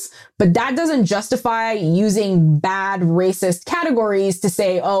evidence, but that doesn't justify using bad racist categories to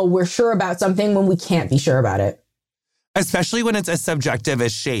say, oh, we're sure about something when we can't be sure about it. Especially when it's as subjective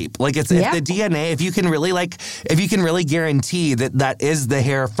as shape. Like if the DNA, if you can really guarantee that is the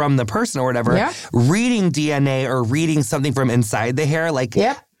hair from the person or whatever, reading DNA or reading something from inside the hair,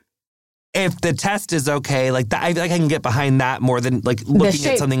 if the test is okay, I feel like I can get behind that more than looking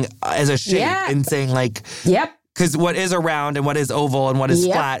at something as a shape and saying because what is a round and what is oval and what is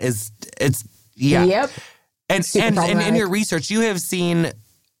flat it's. And in your research, you have seen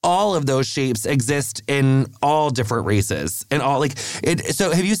all of those shapes exist in all different races and all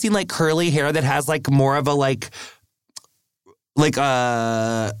so have you seen curly hair that has more of a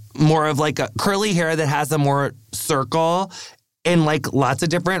curly hair that has a more circle in lots of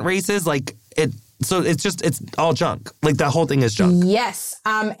different races? So it's all junk. The whole thing is junk. Yes.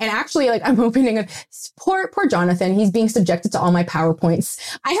 And actually, I'm opening poor Jonathan. He's being subjected to all my PowerPoints.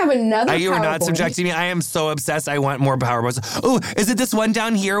 I have another You are not subjecting me. I am so obsessed. I want more PowerPoints. Oh, is it this one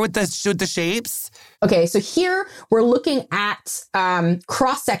down here with the shapes? Okay, so here we're looking at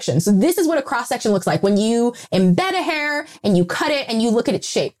cross-section. So this is what a cross-section looks like when you embed a hair and you cut it and you look at its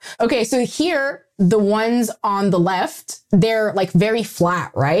shape. Okay, so here, the ones on the left, they're very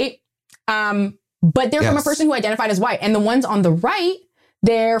flat, right? But they're from a person who identified as white. And the ones on the right,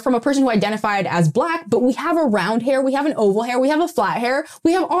 They're from a person who identified as Black, but we have a round hair, we have an oval hair, we have a flat hair,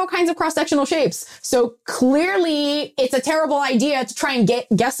 we have all kinds of cross-sectional shapes. So clearly it's a terrible idea to try and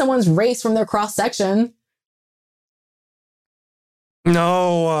guess someone's race from their cross-section.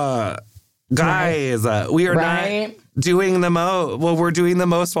 No, guys, we are not doing the most. Well, we're doing the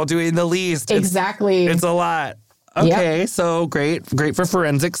most while doing the least. Exactly. It's a lot. Okay, so great for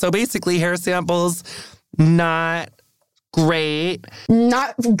forensics. So basically hair samples, not great.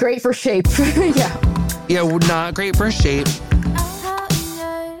 Not great for shape. Yeah, not great for shape.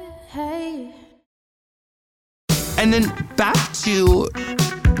 And then back to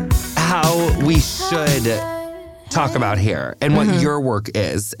how we should talk about hair and what your work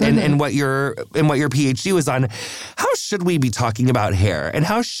is and what your PhD was on. How should we be talking about hair and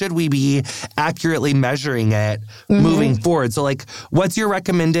how should we be accurately measuring it moving forward? So like, what's your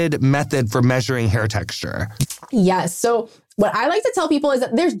recommended method for measuring hair texture? Yes. So what I like to tell people is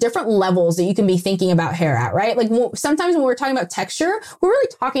that there's different levels that you can be thinking about hair at, right? Like sometimes when we're talking about texture, we're really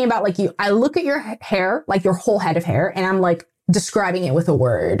talking about like I look at your hair, like your whole head of hair, and I'm like describing it with a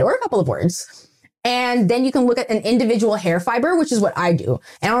word or a couple of words. And then you can look at an individual hair fiber, which is what I do.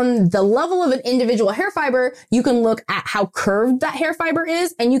 And on the level of an individual hair fiber, you can look at how curved that hair fiber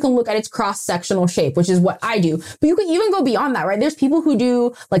is, and you can look at its cross-sectional shape, which is what I do. But you can even go beyond that, right? There's people who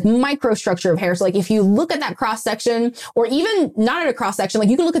do like microstructure of hair. So like if you look at that cross-section, or even not at a cross-section, like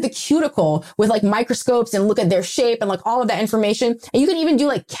you can look at the cuticle with like microscopes and look at their shape and like all of that information. And you can even do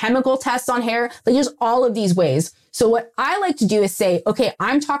like chemical tests on hair. Like there's all of these ways. So what I like to do is say, okay,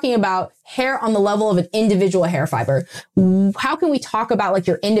 I'm talking about hair on the level of an individual hair fiber. How can we talk about like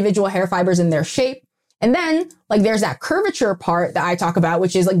your individual hair fibers and their shape? And then like there's that curvature part that I talk about,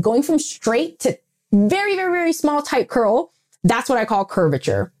 which is like going from straight to very, very, very small tight curl. That's what I call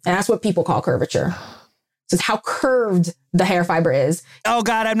curvature. And that's what people call curvature. So it's how curved the hair fiber is. Oh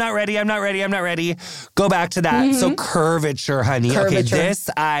God, I'm not ready. Go back to that. So curvature, honey. Curvature.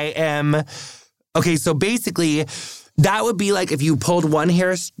 Okay, so basically, that would be like if you pulled one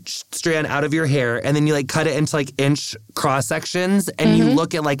hair strand out of your hair and then you like cut it into like inch cross sections and you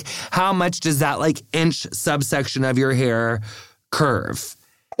look at like how much does that like inch subsection of your hair curve.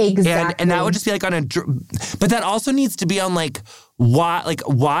 Exactly. And that would just be like on a, but that also needs to be on like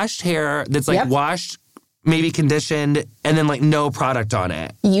washed hair that's like washed, maybe conditioned, and then like no product on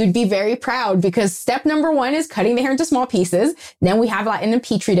it. You'd be very proud because step number 1 is cutting the hair into small pieces. Then we have that in a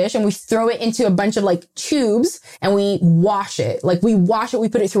petri dish and we throw it into a bunch of like tubes and we wash it. Like we wash it, we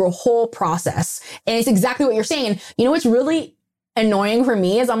put it through a whole process. And it's exactly what you're saying. And you know what's really annoying for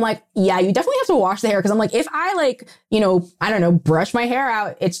me is I'm like, yeah, you definitely have to wash the hair. Cause I'm like, if I like, I don't know, brush my hair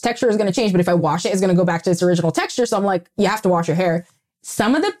out, its texture is going to change. But if I wash it, it's going to go back to its original texture. So I'm like, you have to wash your hair.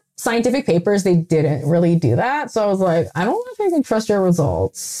 Some of the scientific papers, they didn't really do that. So I was like, I don't know if I can trust your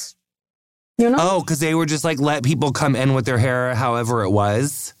results. Oh, because they were just like, let people come in with their hair however it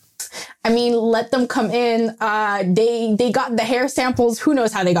was. I mean, let them come in. They got the hair samples. Who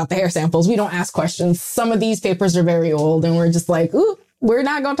knows how they got the hair samples? We don't ask questions. Some of these papers are very old and we're just like, ooh, we're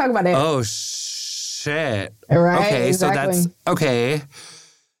not going to talk about it. Oh, shit. Right. Okay, exactly. So that's, okay.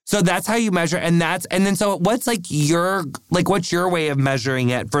 So that's how you measure, so what's like what's your way of measuring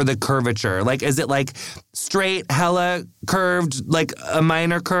it for the curvature? Like, is it like straight, hella curved, like a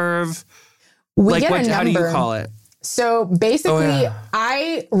minor curve? We get a number. How do you call it? So basically,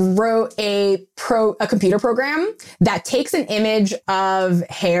 I wrote a computer program that takes an image of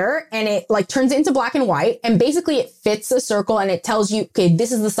hair and it like turns it into black and white. And basically it fits a circle and it tells you, okay,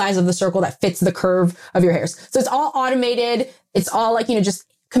 this is the size of the circle that fits the curve of your hairs. So it's all automated. It's all like, just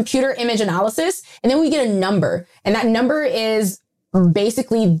computer image analysis. And then we get a number. And that number is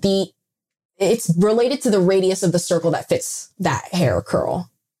basically it's related to the radius of the circle that fits that hair curl.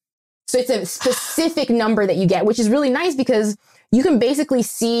 So it's a specific number that you get, which is really nice because you can basically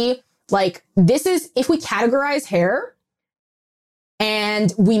see like, this is, if we categorize hair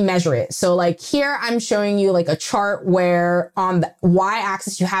and we measure it. So like here, I'm showing you like a chart where on the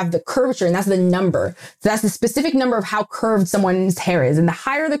y-axis, you have the curvature and that's the number. So that's the specific number of how curved someone's hair is. And the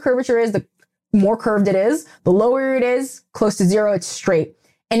higher the curvature is, the more curved it is. The lower it is, close to 0, it's straight.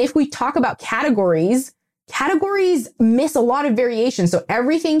 And if we talk about categories miss a lot of variation. So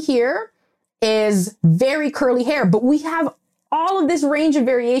everything here is very curly hair, but we have all of this range of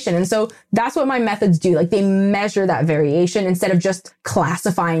variation. And so that's what my methods do. Like they measure that variation instead of just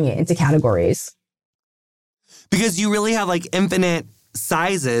classifying it into categories. Because you really have like infinite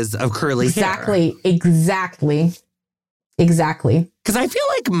sizes of curly hair. Exactly. Because I feel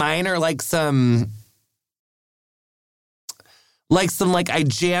like mine are like some I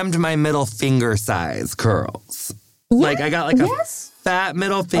jammed my middle finger size curls. Like I got like a fat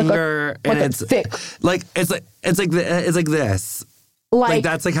middle finger, and like it's thick. Like it's like this. Like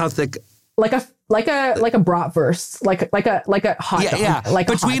that's like how thick. Like a bratwurst, like a hot dog. Yeah, like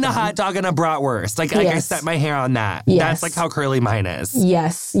between a hot dog and a bratwurst. Like I set my hair on that. Yes. That's like how curly mine is.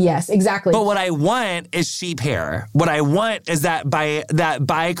 Yes, exactly. But what I want is sheep hair. What I want is that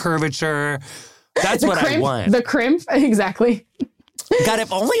by curvature. That's what I want. The crimp, exactly. God,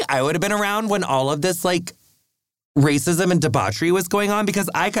 if only I would have been around when all of this like racism and debauchery was going on, because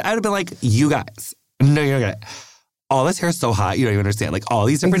I would have been like, you guys, no, you're gonna. All this hair is so hot, you don't even understand. Like, all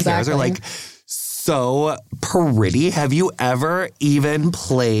these different hairs are, like, so pretty. Have you ever even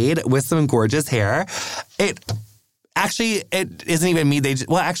played with some gorgeous hair? It isn't even me. They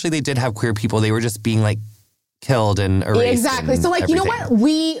did have queer people. They were just being, like, killed and erased. Exactly. So, like, everything. You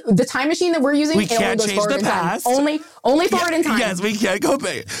know what? The time machine that we're using, we can't change the past. Only forward in time. Yes, we can't go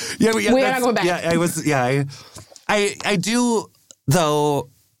back. Yeah, we are not going back. Yeah, I do, though,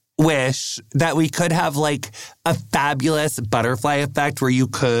 wish that we could have like a fabulous butterfly effect where you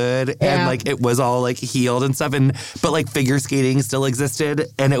could and like it was all like healed and stuff, but like figure skating still existed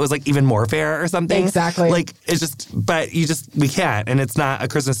and it was like even more fair or something. Exactly. Like it's just, but we can't, and it's not a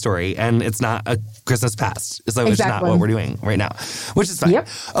Christmas story and it's not a Christmas past. So it's not what we're doing right now, which is fine. Yep.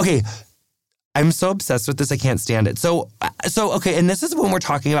 Okay. I'm so obsessed with this, I can't stand it. So okay, and this is when we're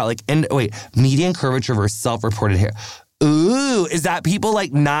talking about like, median curvature versus self-reported hair. Ooh, is that people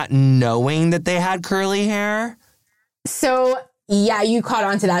like not knowing that they had curly hair? So yeah, you caught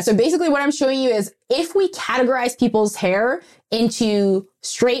on to that. So basically what I'm showing you is if we categorize people's hair into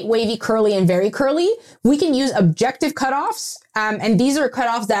straight, wavy, curly, and very curly, we can use objective cutoffs. And these are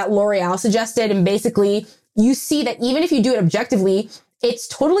cutoffs that L'Oreal suggested. And basically you see that even if you do it objectively, it's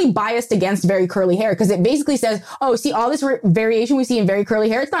totally biased against very curly hair because it basically says, oh, see all this variation we see in very curly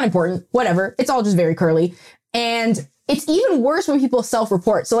hair. It's not important. Whatever. It's all just very curly. And it's even worse when people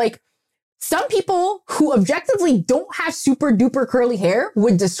self-report. So like some people who objectively don't have super duper curly hair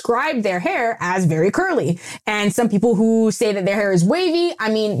would describe their hair as very curly. And some people who say that their hair is wavy,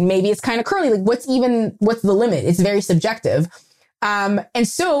 I mean, maybe it's kind of curly. Like what's the limit? It's very subjective. And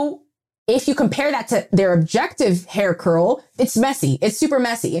so if you compare that to their objective hair curl, it's messy. It's super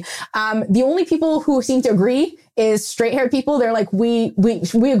messy. The only people who seem to agree is straight haired people. They're like, we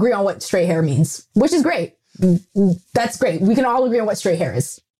agree on what straight hair means, which is great. That's great. We can all agree on what straight hair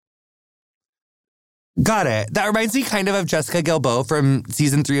is. Got it. That reminds me kind of Jessica Gilbo from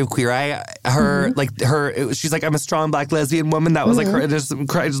season 3 of Queer Eye. She's like, I'm a strong Black lesbian woman. That was like her. I just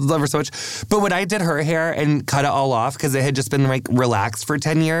love her so much. But when I did her hair and cut it all off because it had just been like relaxed for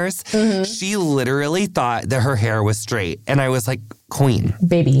 10 years, she literally thought that her hair was straight. And I was like, queen.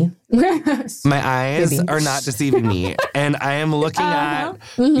 Baby. My eyes are not deceiving me. And I am looking at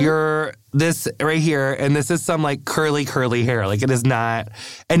this right here, and this is some like curly hair. Like it is not.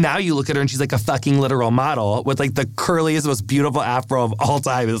 And now you look at her and she's like a fucking literal model with like the curliest, most beautiful afro of all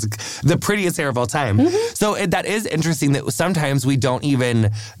time. It's like the prettiest hair of all time. So that is interesting that sometimes we don't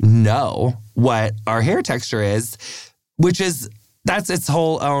even know what our hair texture is, which is, that's its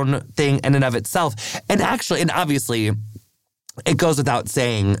whole own thing in and of itself. And actually, and obviously, it goes without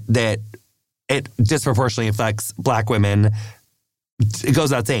saying that it disproportionately affects Black women. It goes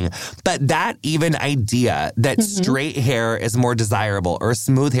without saying. But that even idea that straight hair is more desirable or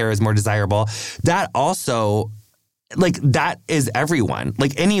smooth hair is more desirable, that also, like, that is everyone.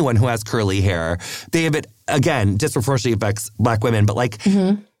 Like, anyone who has curly hair, they have it, again, disproportionately affects Black women. But, like,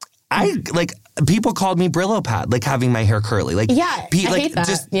 people called me Brillo pad, like having my hair curly. Like, I hate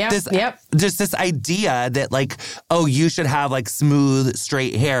that. Just this idea that like, oh, you should have like smooth,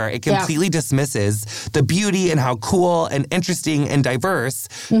 straight hair. It completely dismisses the beauty and how cool and interesting and diverse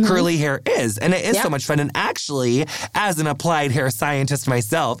curly hair is. And it is so much fun. And actually, as an applied hair scientist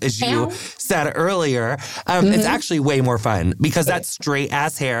myself, as you said earlier, it's actually way more fun because that straight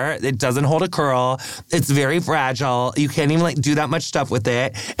ass hair, it doesn't hold a curl. It's very fragile. You can't even like do that much stuff with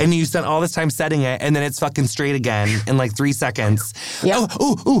it. And you spent all this time setting it, and then it's fucking straight again in like 3 seconds.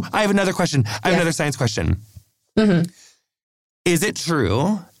 Oh, I have another question. I have another science question. Is it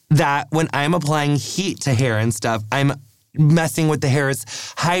true that when I'm applying heat to hair and stuff, I'm messing with the hair's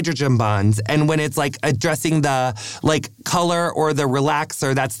hydrogen bonds, and when it's like addressing the like color or the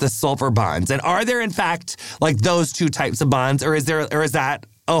relaxer, that's the sulfur bonds? And are there in fact like those two types of bonds, or is that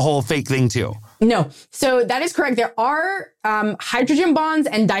a whole fake thing too? No. So that is correct. There are hydrogen bonds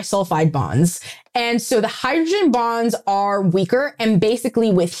and disulfide bonds. And so the hydrogen bonds are weaker, and basically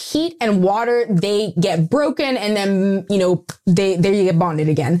with heat and water, they get broken, and then, they get bonded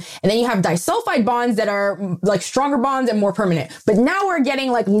again. And then you have disulfide bonds that are like stronger bonds and more permanent. But now we're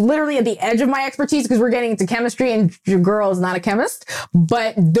getting like literally at the edge of my expertise, because we're getting into chemistry, and your girl is not a chemist.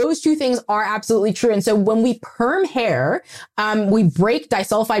 But those two things are absolutely true. And so when we perm hair, we break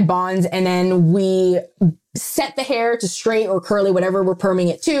disulfide bonds, and then we set the hair to straight or curly, whatever we're perming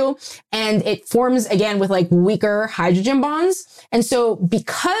it to. And it forms again with like weaker hydrogen bonds. And so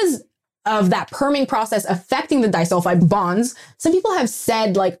because of that perming process affecting the disulfide bonds, some people have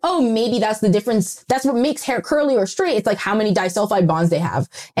said like, oh, maybe that's the difference. That's what makes hair curly or straight. It's like how many disulfide bonds they have.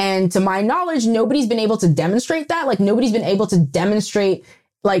 And to my knowledge, nobody's been able to demonstrate that. Like nobody's been able to demonstrate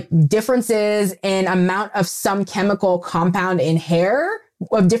like differences in amount of some chemical compound in hair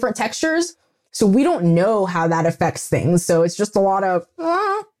of different textures. So we don't know how that affects things. So it's just a lot of,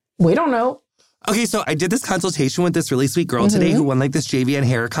 we don't know. Okay, so I did this consultation with this really sweet girl today who won like this JVN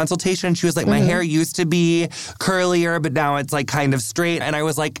hair consultation. She was like, my hair used to be curlier, but now it's like kind of straight. And I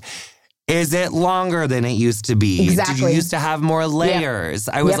was like, is it longer than it used to be? Exactly. Did you used to have more layers?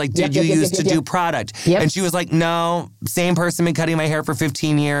 I was like, did you used to do product? And she was like, no, same person been cutting my hair for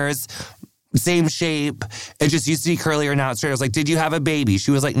 15 years. Same shape. It just used to be curlier, now it's straight. I was like, did you have a baby?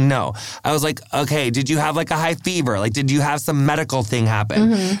 She was like, no. I was like, okay, did you have like a high fever? Like, did you have some medical thing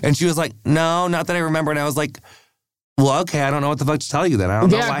happen? And she was like, no, not that I remember. And I was like, well, okay, I don't know what the fuck to tell you then. I don't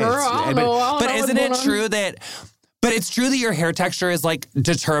know why. Girl, I don't know. But isn't it true that, but it's true that your hair texture is like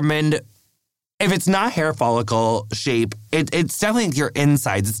determined. If it's not hair follicle shape, it's definitely your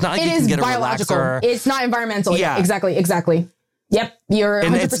insides. It's not like you can get a relaxer. It's not environmental. Yeah, exactly. Yep, you're 100%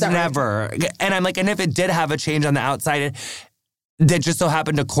 and it's right. never. And I'm like, and if it did have a change on the outside that just so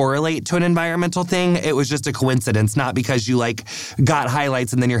happened to correlate to an environmental thing, it was just a coincidence, not because you like got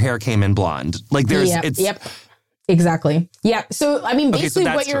highlights and then your hair came in blonde. Like there's, exactly. Yeah. So I mean, basically,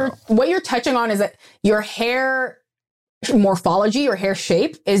 so what you're touching on is that your hair morphology or hair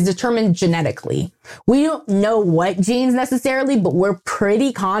shape is determined genetically. We don't know what genes necessarily, but we're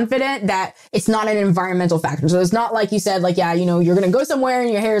pretty confident that it's not an environmental factor. So it's not like you said, like, yeah, you're going to go somewhere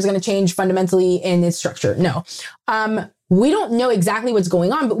and your hair is going to change fundamentally in its structure. No, we don't know exactly what's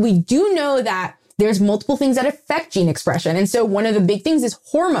going on, but we do know that there's multiple things that affect gene expression. And so one of the big things is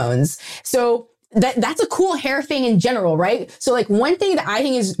hormones. So that's a cool hair thing in general, right? So like one thing that I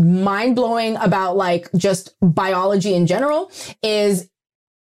think is mind blowing about like just biology in general is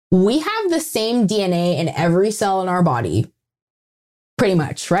we have the same DNA in every cell in our body, pretty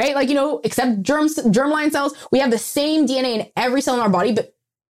much, right? Like, except germline cells, we have the same DNA in every cell in our body, but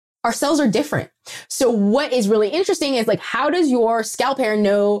our cells are different. So what is really interesting is like, how does your scalp hair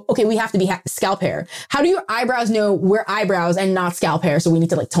know, okay, we have to be scalp hair? How do your eyebrows know we're eyebrows and not scalp hair? So we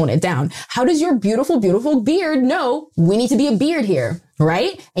need to like tone it down. How does your beautiful, beautiful beard know we need to be a beard here,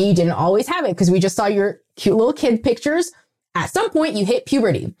 right? And you didn't always have it because we just saw your cute little kid pictures. At some point you hit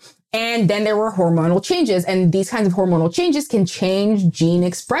puberty and then there were hormonal changes, and these kinds of hormonal changes can change gene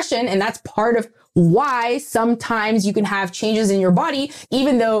expression. And that's part of why sometimes you can have changes in your body,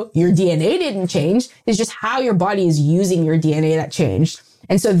 even though your DNA didn't change. It's just how your body is using your DNA that changed.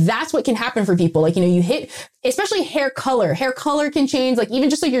 And so that's what can happen for people. Like, you hit, especially hair color. Hair color can change. Like even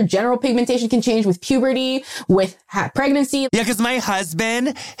just like your general pigmentation can change with puberty, with pregnancy. Yeah, because my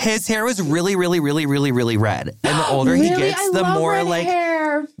husband, his hair was really, really, really, really, really red. And the older he gets, the more like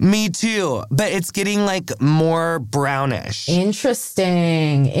hair. Me too. But it's getting like more brownish.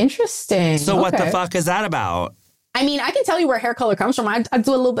 Interesting. So what the fuck is that about? I mean, I can tell you where hair color comes from. I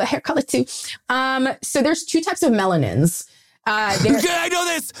do a little bit of hair color too. So there's two types of melanins. I know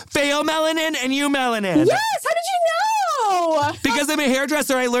this. Pheomelanin and eumelanin. Yes, how did you know? Because I'm a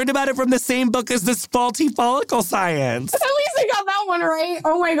hairdresser. I learned about it from the same book as this faulty follicle science. At least I got that one right.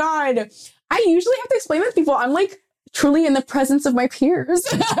 Oh my God. I usually have to explain that to people. I'm like truly in the presence of my peers.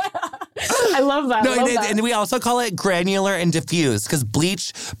 I love that. And we also call it granular and diffused because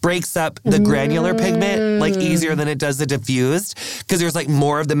bleach breaks up the granular pigment like easier than it does the diffused because there's like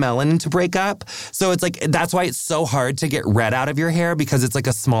more of the melanin to break up. So it's like, that's why it's so hard to get red out of your hair because it's like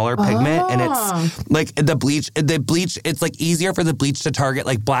a smaller pigment and it's like the bleach, it's like easier for the bleach to target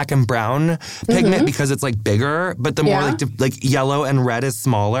like black and brown pigment because it's like bigger, but the more like yellow and red is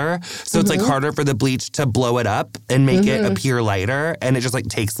smaller. So it's like harder for the bleach to blow it up and make it appear lighter, and it just like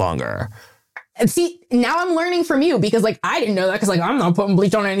takes longer. And see, now I'm learning from you because like I didn't know that because like I'm not putting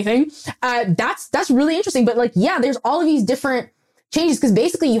bleach on anything. That's really interesting. But like, yeah, there's all of these different changes because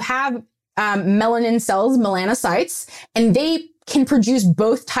basically you have melanin cells, melanocytes, and they can produce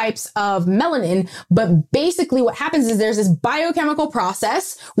both types of melanin. But basically what happens is there's this biochemical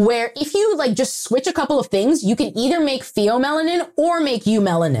process where if you like just switch a couple of things, you can either make pheomelanin or make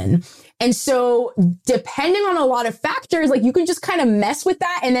eumelanin. And so depending on a lot of factors, like you can just kind of mess with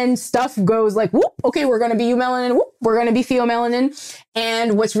that and then stuff goes like, whoop, okay, we're going to be eumelanin, whoop, we're going to be pheomelanin.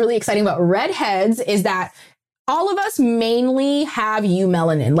 And what's really exciting about redheads is that all of us mainly have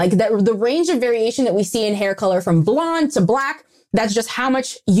eumelanin. Like the range of variation that we see in hair color from blonde to black, that's just how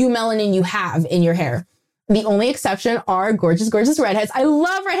much eumelanin you have in your hair. The only exception are gorgeous, gorgeous redheads. I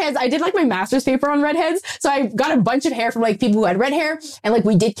love redheads. I did like my master's paper on redheads. So I got a bunch of hair from like people who had red hair, and like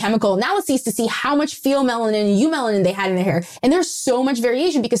we did chemical analyses to see how much pheomelanin and eumelanin they had in their hair. And there's so much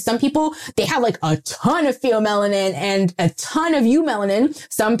variation because some people, they have like a ton of pheomelanin and a ton of eumelanin.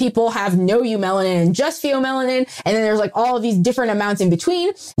 Some people have no eumelanin and just pheomelanin. And then there's like all of these different amounts in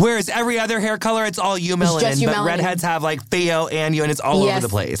between. Whereas every other hair color, it's all eumelanin, just eumelanin. But redheads have like pheo and you, and it's all over the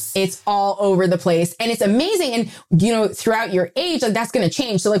place. It's all over the place. And it's amazing. And, you know, throughout your age, like that's going to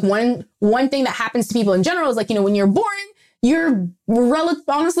change. So like one thing that happens to people in general is like, you know, when you're born, you're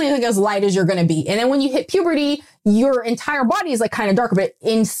honestly like as light as you're going to be. And then when you hit puberty, your entire body is like kind of darker, but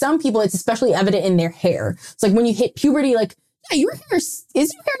in some people, it's especially evident in their hair. It's like when you hit puberty, like, yeah, your hair, is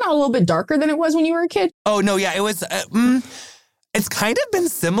your hair not a little bit darker than it was when you were a kid? Oh, no, yeah, it was... It's kind of been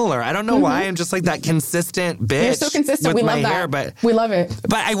similar. I don't know why. I'm just like that consistent bitch. You're so consistent. We love that. Hair, but we love it.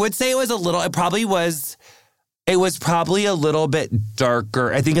 But I would say it was probably a little bit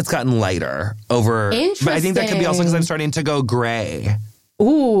darker. I think it's gotten lighter over. Interesting. But I think that could be also because I'm starting to go gray.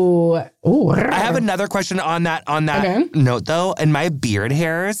 Ooh. I have another question on that note though. And my beard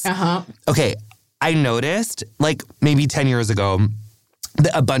hairs. Okay, I noticed like maybe 10 years ago,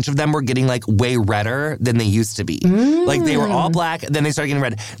 a bunch of them were getting like way redder than they used to be. Like they were all black, then they started getting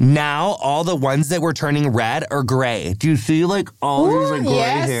red. Now all the ones that were turning red are gray. Do you see like all these like gray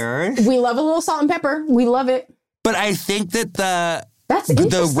hairs? We love a little salt and pepper. We love it. But I think that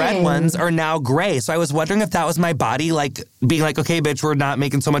the red ones are now gray. So I was wondering if that was my body like being like, okay, bitch, we're not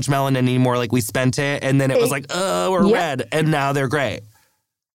making so much melanin anymore. Like we spent it. And then it was like, oh, we're red. And now they're gray.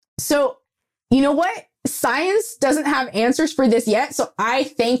 So you know what? Science doesn't have answers for this yet. So I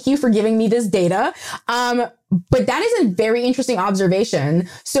thank you for giving me this data. But that is a very interesting observation.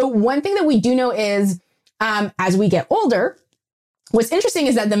 So one thing that we do know is as we get older, what's interesting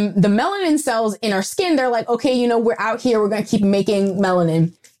is that the melanin cells in our skin, they're like, okay, you know, we're out here, we're going to keep making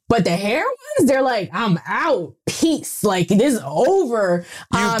melanin. But the hair ones, they're like, I'm out. Peace. Like, this is over.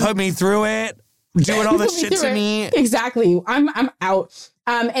 You put me through it, doing all this shit to me. Exactly. I'm out.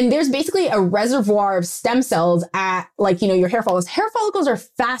 And there's basically a reservoir of stem cells at like, you know, your hair follicles. Hair follicles are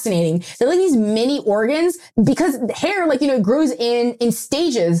fascinating. They're like these mini organs because hair, like, you know, it grows in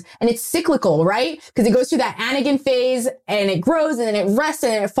stages and it's cyclical, right? Because it goes through that anagen phase and it grows and then it rests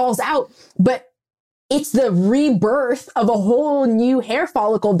and then it falls out. But it's the rebirth of a whole new hair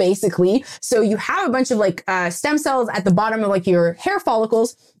follicle, basically. So you have a bunch of like stem cells at the bottom of like your hair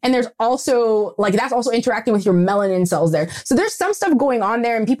follicles. And there's also like, that's also interacting with your melanin cells there. So there's some stuff going on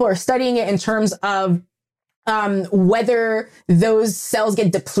there and people are studying it in terms of whether those cells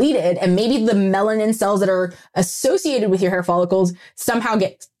get depleted and maybe the melanin cells that are associated with your hair follicles somehow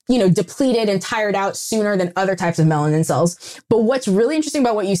get, you know, depleted and tired out sooner than other types of melanin cells. But what's really interesting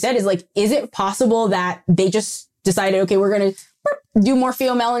about what you said is like, is it possible that they just decided, okay, we're going to do more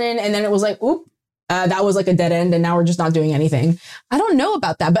pheomelanin. And then it was like, oop, that was like a dead end and now we're just not doing anything. I don't know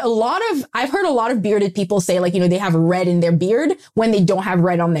about that, but I've heard a lot of bearded people say like, you know, they have red in their beard when they don't have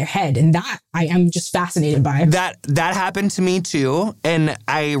red on their head. And that I am just fascinated by. That happened to me too. And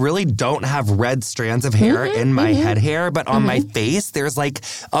I really don't have red strands of hair in my head hair, but on my face, there's like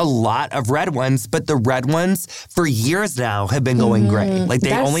a lot of red ones, but the red ones for years now have been going gray. Like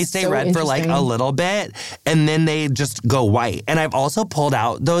they only stay red for like a little bit and then they just go white. And I've also pulled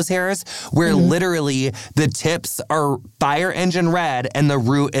out those hairs where literally the tips are fire engine red and the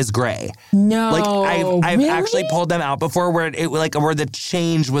root is gray. No, like I've really? actually pulled them out before where where the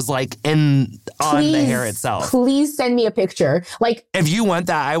change was like on the hair itself. Please send me a picture. Like if you want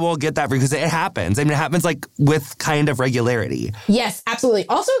that, I will get that for you because it happens. I mean, it happens like with kind of regularity. Yes, absolutely.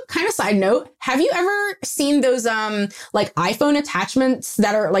 Also, kind of side note, have you ever seen those like iPhone attachments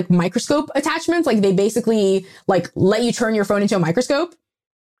that are like microscope attachments? Like they basically like let you turn your phone into a microscope?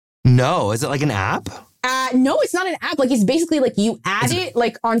 No, is it like an app? No, it's not an app. Like it's basically like you add it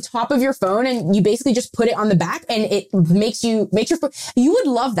like on top of your phone and you basically just put it on the back and it makes your phone. You would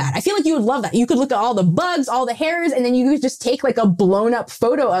love that. I feel like you would love that. You could look at all the bugs, all the hairs, and then you could just take like a blown up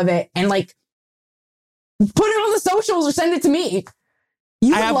photo of it and like put it on the socials or send it to me.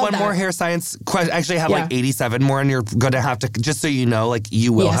 You I would have love one that. more hair science question. Actually, I have Yeah. like 87 more, and you're going to have to, just so you know, like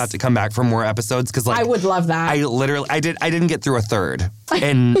you will Yes. have to come back for more episodes because like I would love that. I didn't get through a third,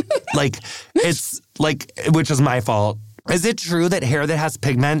 and like it's like, which is my fault. Is it true that hair that has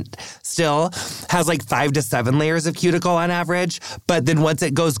pigment still has like 5 to 7 layers of cuticle on average, but then once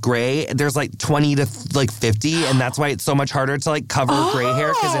it goes gray, there's like 20 to like 50, and that's why it's so much harder to like cover gray hair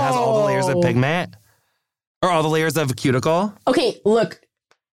because it has all the layers of pigment or all the layers of cuticle? Okay, look,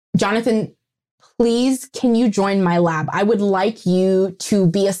 Jonathan, please, can you join my lab? I would like you to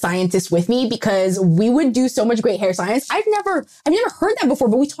be a scientist with me because we would do so much great hair science. I've never heard that before,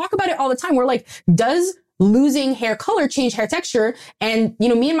 but we talk about it all the time. We're like, does losing hair color change hair texture? And, you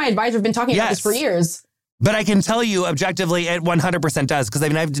know, me and my advisor have been talking about this for years. But I can tell you objectively, it 100% does. Because I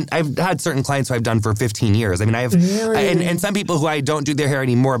mean, I've had certain clients who I've done for 15 years. I mean, and some people who I don't do their hair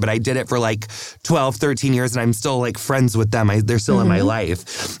anymore, but I did it for like 12, 13 years, and I'm still like friends with them. They're still in my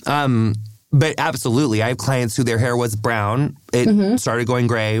life. But absolutely, I have clients who their hair was brown. It started going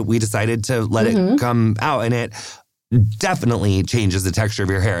gray. We decided to let it come out, and it definitely changes the texture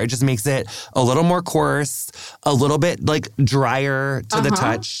of your hair. It just makes it a little more coarse, a little bit like drier to the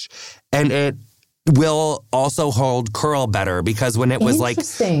touch, and it will also hold curl better because when it was like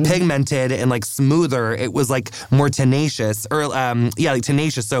pigmented and like smoother, it was like more tenacious or like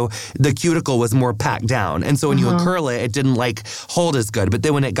tenacious. So the cuticle was more packed down. And so when you would curl it, it didn't like hold as good. But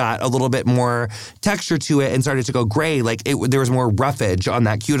then when it got a little bit more texture to it and started to go gray, like there was more roughage on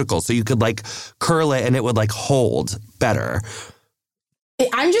that cuticle. So you could like curl it and it would like hold better.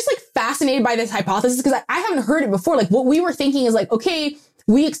 I'm just like fascinated by this hypothesis because I haven't heard it before. Like what we were thinking is like, okay,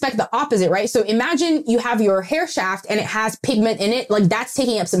 we expect the opposite, right? So imagine you have your hair shaft and it has pigment in it, like that's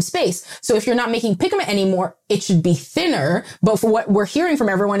taking up some space. So if you're not making pigment anymore, it should be thinner. But for what we're hearing from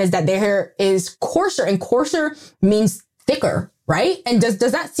everyone is that their hair is coarser, and coarser means thicker, right? And does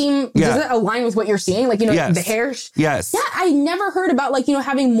that seem, does that align with what you're seeing? Like, you know, the hair. Yes. Yeah, I never heard about like, you know,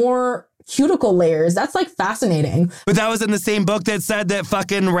 having more cuticle layers. That's like fascinating. But that was in the same book that said that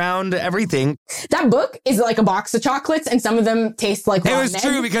fucking round everything. That book is like a box of chocolates and some of them taste like It was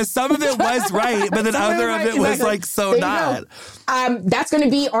true because some of it was right, but then other of it was like so not. That's going to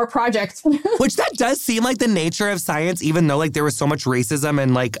be our project. Which that does seem like the nature of science, even though like there was so much racism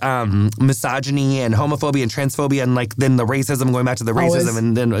and like misogyny and homophobia and transphobia and like then the racism going back to the racism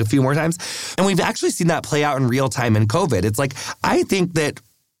and then a few more times. And we've actually seen that play out in real time in COVID. It's like, I think that,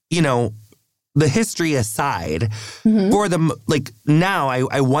 you know, the history aside, for the, like now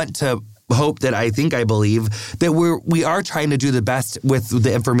I want to hope that I believe that we are trying to do the best with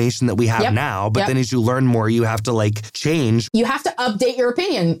the information that we have now. But then as you learn more, you have to like change. You have to update your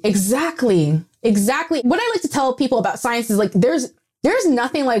opinion. Exactly. What I like to tell people about science is like, there's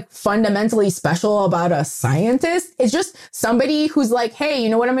nothing like fundamentally special about a scientist. It's just somebody who's like, hey, you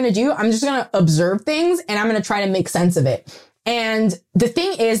know what I'm going to do? I'm just going to observe things and I'm going to try to make sense of it. And the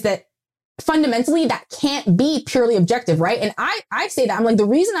thing is that fundamentally that can't be purely objective, right? And I say that I'm like, the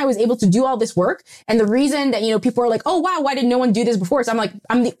reason I was able to do all this work and the reason that, you know, people are like, oh, wow, why did no one do this before? So I'm like,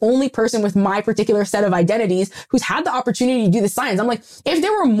 I'm the only person with my particular set of identities who's had the opportunity to do the science. I'm like, if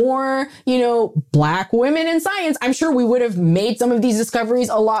there were more, you know, Black women in science, I'm sure we would have made some of these discoveries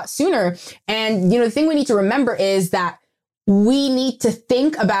a lot sooner. And, you know, the thing we need to remember is that we need to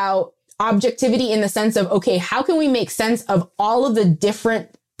think about objectivity in the sense of, okay, how can we make sense of all of the different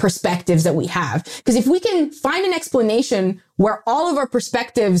perspectives that we have? Because if we can find an explanation where all of our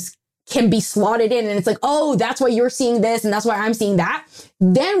perspectives can be slotted in and it's like, oh, that's why you're seeing this and that's why I'm seeing that,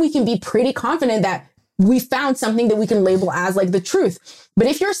 then we can be pretty confident that we found something that we can label as like the truth. But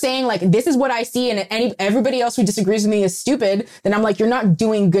if you're saying like, this is what I see and everybody else who disagrees with me is stupid, then I'm like, you're not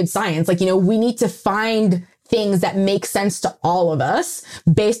doing good science. Like, you know, we need to find things that make sense to all of us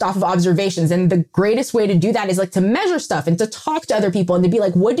based off of observations. And the greatest way to do that is like to measure stuff and to talk to other people and to be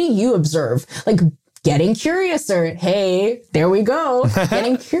like, what do you observe? Like getting curiouser. Hey, there we go.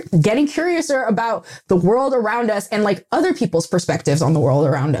 Getting curiouser about the world around us and like other people's perspectives on the world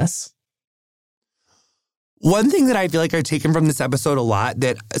around us. One thing that I feel like I've taken from this episode a lot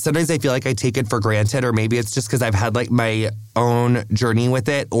that sometimes I feel like I take it for granted, or maybe it's just because I've had like my own journey with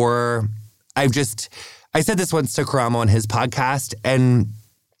it, or I said this once to Karamo on his podcast, and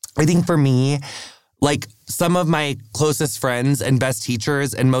I think for me, like some of my closest friends and best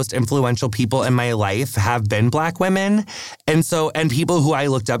teachers and most influential people in my life have been Black women. And people who I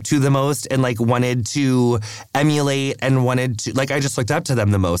looked up to the most and like wanted to emulate and wanted to, like, I just looked up to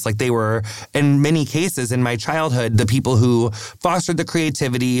them the most. Like they were, in many cases in my childhood, the people who fostered the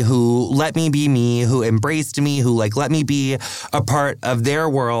creativity, who let me be me, who embraced me, who like let me be a part of their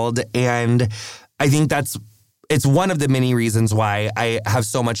world. And I think that's it's one of the many reasons why I have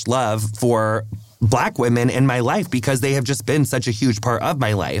so much love for Black women in my life, because they have just been such a huge part of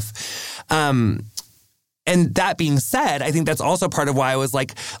my life. And that being said, I think that's also part of why I was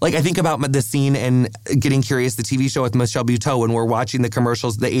like I think about the scene in Getting Curious, the TV show with Michelle Buteau, when we're watching the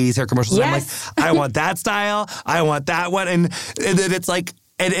commercials, the 80s hair commercials. Yes. And I'm like, I want that style. I want that one. And then it's like,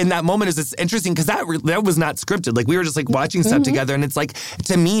 and in that moment it's interesting because that was not scripted. Like we were just like watching stuff together. And it's like,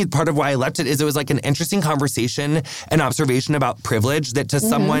 to me, part of why I left it is it was like an interesting conversation and observation about privilege that to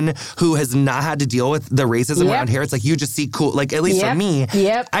someone who has not had to deal with the racism around hair, it's like you just see cool, like at least for me,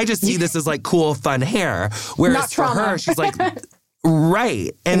 I just see this as like cool, fun hair. Whereas for her, she's like,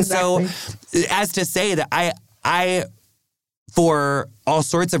 right. And so as to say that I for all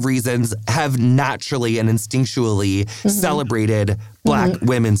sorts of reasons, have naturally and instinctually celebrated Black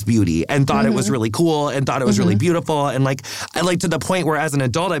women's beauty and thought it was really cool and thought it was really beautiful. And like, I like to the point where as an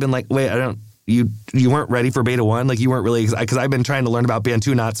adult, I've been like, wait, you weren't ready for Beta 1? Like you weren't really, because I've been trying to learn about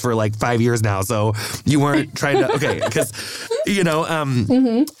Bantu knots for like 5 years now. So you weren't trying to, okay, because, you know,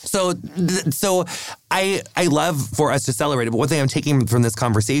 so I love for us to celebrate it. But one thing I'm taking from this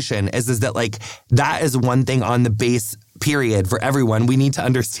conversation is that like, that is one thing on the base period for everyone. We need to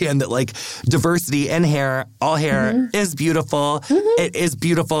understand that like diversity in hair, all hair is beautiful. It is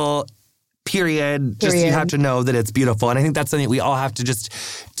beautiful, period. Just you have to know that it's beautiful. And I think that's something we all have to just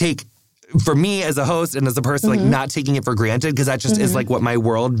take, for me as a host and as a person, like not taking it for granted, because that just is like what my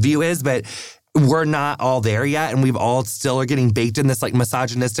worldview is. But we're not all there yet. And we've all still are getting baked in this like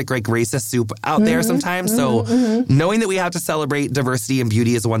misogynistic, like racist soup out there sometimes. So knowing that we have to celebrate diversity and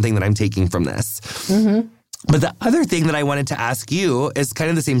beauty is one thing that I'm taking from this. But the other thing that I wanted to ask you is kind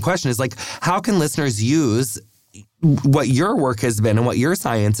of the same question, is like, how can listeners use what your work has been and what your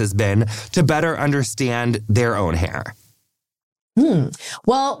science has been to better understand their own hair?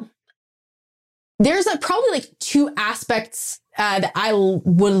 Well, there's probably like two aspects that I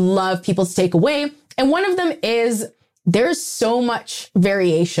would love people to take away. And one of them is there's so much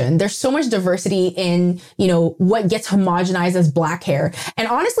variation. There's so much diversity in, you know, what gets homogenized as Black hair. And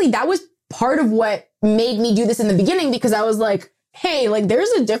honestly, that was part of what made me do this in the beginning, because I was like, hey, like there's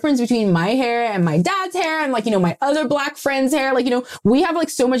a difference between my hair and my dad's hair and like, you know, my other Black friends' hair. Like, you know, we have like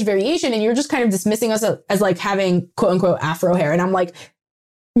so much variation and you're just kind of dismissing us as like having quote unquote Afro hair. And I'm like,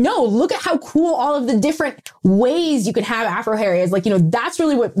 no, look at how cool all of the different ways you can have Afro hair is. Like, you know, that's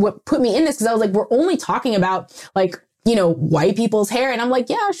really what put me in this, because I was like, we're only talking about like, you know, white people's hair. And I'm like,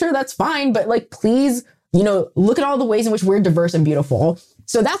 yeah, sure, that's fine. But like, please, you know, look at all the ways in which we're diverse and beautiful.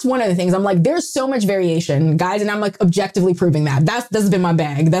 So that's one of the things. I'm like, there's so much variation, guys. And I'm like objectively proving that. That's been my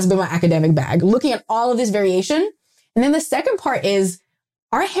bag. That's been my academic bag. Looking at all of this variation. And then the second part is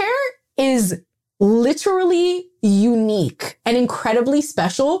our hair is literally unique and incredibly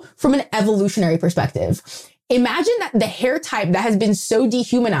special from an evolutionary perspective. Imagine that the hair type that has been so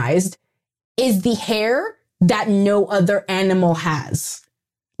dehumanized is the hair that no other animal has.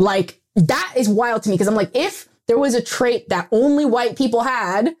 Like, that is wild to me, because I'm like, if there was a trait that only white people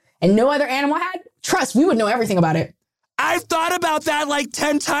had and no other animal had, trust, we would know everything about it. I've thought about that like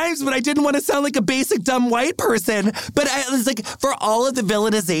 10 times, but I didn't want to sound like a basic dumb white person. But I was like, for all of the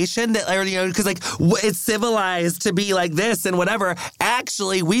villainization that, you know, because like it's civilized to be like this and whatever.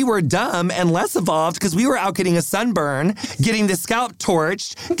 Actually, we were dumb and less evolved because we were out getting a sunburn, getting the scalp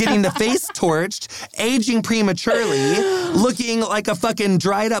torched, getting the face torched, aging prematurely, looking like a fucking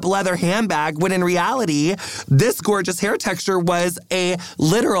dried up leather handbag. When in reality, this gorgeous hair texture was a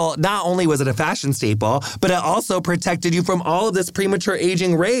literal, not only was it a fashion staple, but it also protected you from all of this premature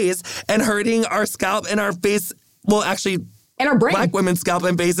aging rays and hurting our scalp and our face. Well, actually, and our brain. Black women's scalp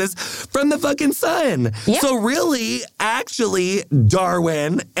and faces from the fucking sun. Yep. So really, actually,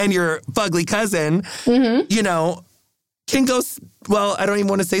 Darwin and your fugly cousin, you know, can go, well, I don't even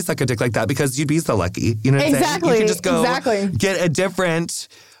want to say suck a dick like that because you'd be so lucky. You know what I'm saying? You can just go get a different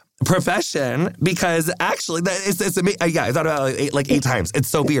profession, because actually, it's yeah, I thought about it like eight times. It's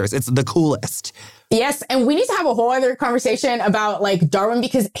so fierce. It's the coolest. Yes, and we need to have a whole other conversation about like Darwin,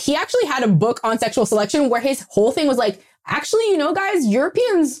 because he actually had a book on sexual selection where his whole thing was like, actually, you know, guys,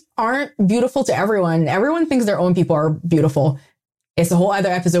 Europeans aren't beautiful to everyone. Everyone thinks their own people are beautiful. It's a whole other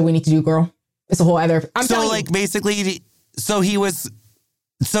episode we need to do, girl. It's a whole other. I'm so telling like you. Basically, so he was.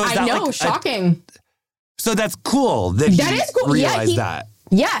 So is I that know, like shocking. So that's cool that he is cool. realized that.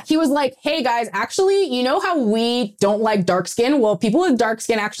 Yeah, he was like, hey guys, actually, you know how we don't like dark skin? Well, people with dark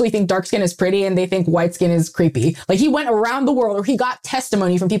skin actually think dark skin is pretty and they think white skin is creepy. Like he went around the world, or he got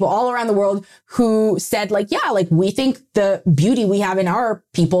testimony from people all around the world who said like, yeah, like we think the beauty we have in our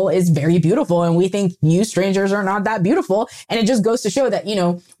people is very beautiful. And we think you strangers are not that beautiful. And it just goes to show that, you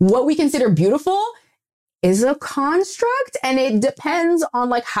know, what we consider beautiful is a construct, and it depends on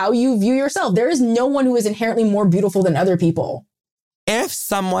like how you view yourself. There is no one who is inherently more beautiful than other people. If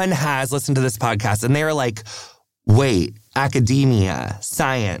someone has listened to this podcast and they're like, wait, academia,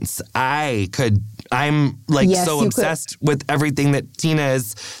 science, I'm like so obsessed with everything that Tina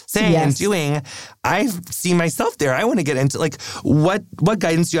is saying and doing. I see myself there. I want to get into like, what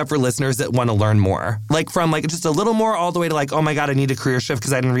guidance do you have for listeners that want to learn more? Like from like just a little more all the way to like, oh my God, I need a career shift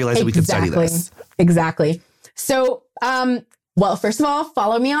because I didn't realize that we could study this. Exactly. So, well, first of all,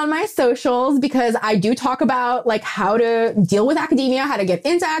 follow me on my socials because I do talk about like how to deal with academia, how to get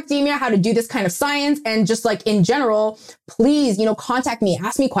into academia, how to do this kind of science. And just like in general, please, contact me,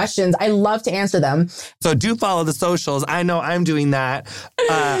 ask me questions. I love to answer them. So do follow the socials. I know I'm doing that.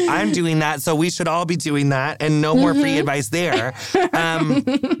 I'm doing that. So we should all be doing that and no more free advice there.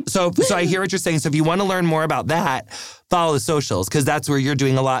 So I hear what you're saying. So if you want to learn more about that, follow the socials because that's where you're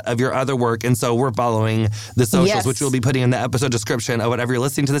doing a lot of your other work. And so we're following the socials, which we'll be putting in the episode description of whatever you're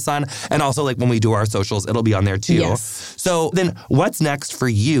listening to this on. And also like when we do our socials, it'll be on there too. Yes. So then what's next for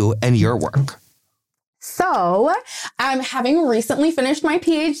you and your work? So having recently finished my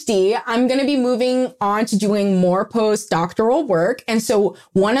PhD, I'm going to be moving on to doing more postdoctoral work. And so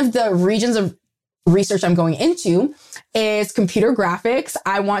one of the regions of research I'm going into is computer graphics.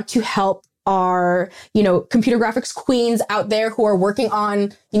 I want to help our, computer graphics queens out there who are working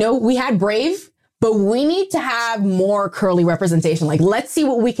on, we had Brave, but we need to have more curly representation. Like, let's see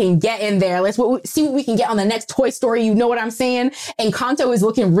what we can get in there. Let's see what we can get on the next Toy Story. You know what I'm saying? Encanto is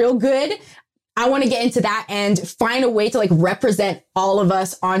looking real good. I want to get into that and find a way to like represent all of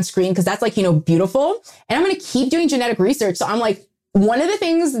us on screen because that's like, beautiful. And I'm going to keep doing genetic research. So I'm like, one of the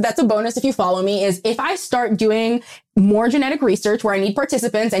things that's a bonus if you follow me is if I start doing more genetic research where I need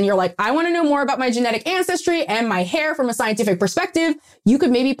participants and you're like, I want to know more about my genetic ancestry and my hair from a scientific perspective, you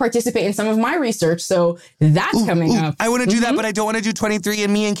could maybe participate in some of my research. So that's coming up. I want to do that, but I don't want to do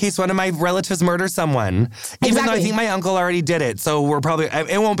 23andMe in case one of my relatives murders someone. Even though I think my uncle already did it. So we're probably,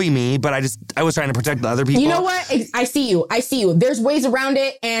 it won't be me, but I was trying to protect the other people. You know what? I see you. There's ways around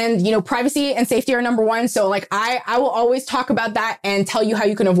it. And, privacy and safety are number one. So like, I will always talk about that and tell you how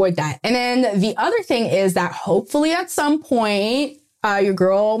you can avoid that. And then the other thing is that hopefully at some point, your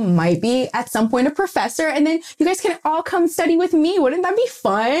girl might be at some point a professor, and then you guys can all come study with me. Wouldn't that be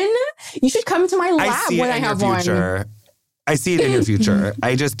fun? You should come to my lab when I have one. I see it in your future.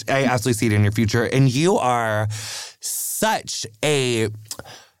 I absolutely see it in your future. And you are such a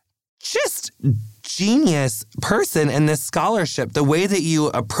just genius person in this scholarship. The way that you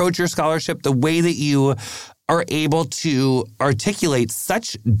approach your scholarship, the way that you are able to articulate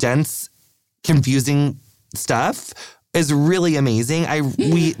such dense, confusing stuff is really amazing.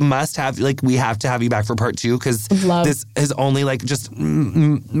 We have to have you back for part 2 because this has only like just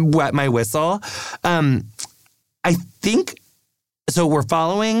wet my whistle. I think, so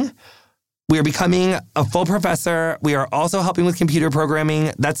we are becoming a full professor. We are also helping with computer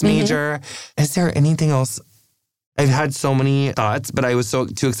programming. That's major. Is there anything else? I've had so many thoughts, but I was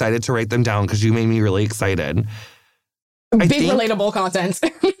too excited to write them down because you made me really excited. Relatable content.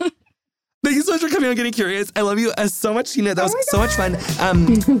 Thank you so much for coming on Getting Curious. I love you so much, Tina. That was so much fun.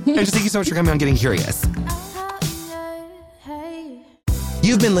 And just thank you so much for coming on Getting Curious.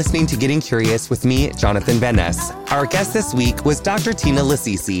 You've been listening to Getting Curious with me, Jonathan Van Ness. Our guest this week was Dr. Tina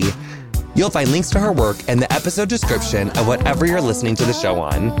Lasisi. You'll find links to her work in the episode description of whatever you're listening to the show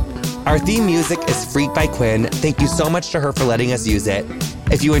on. Our theme music is Freak by Quinn. Thank you so much to her for letting us use it.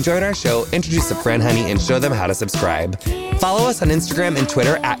 If you enjoyed our show, introduce a friend, honey, and show them how to subscribe. Follow us on Instagram and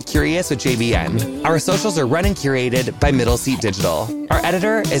Twitter @CuriousWithJVN. Our socials are run and curated by Middle Seat Digital. Our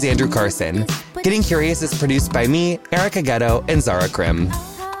editor is Andrew Carson. Getting Curious is produced by me, Erica Ghetto, and Zara Krim.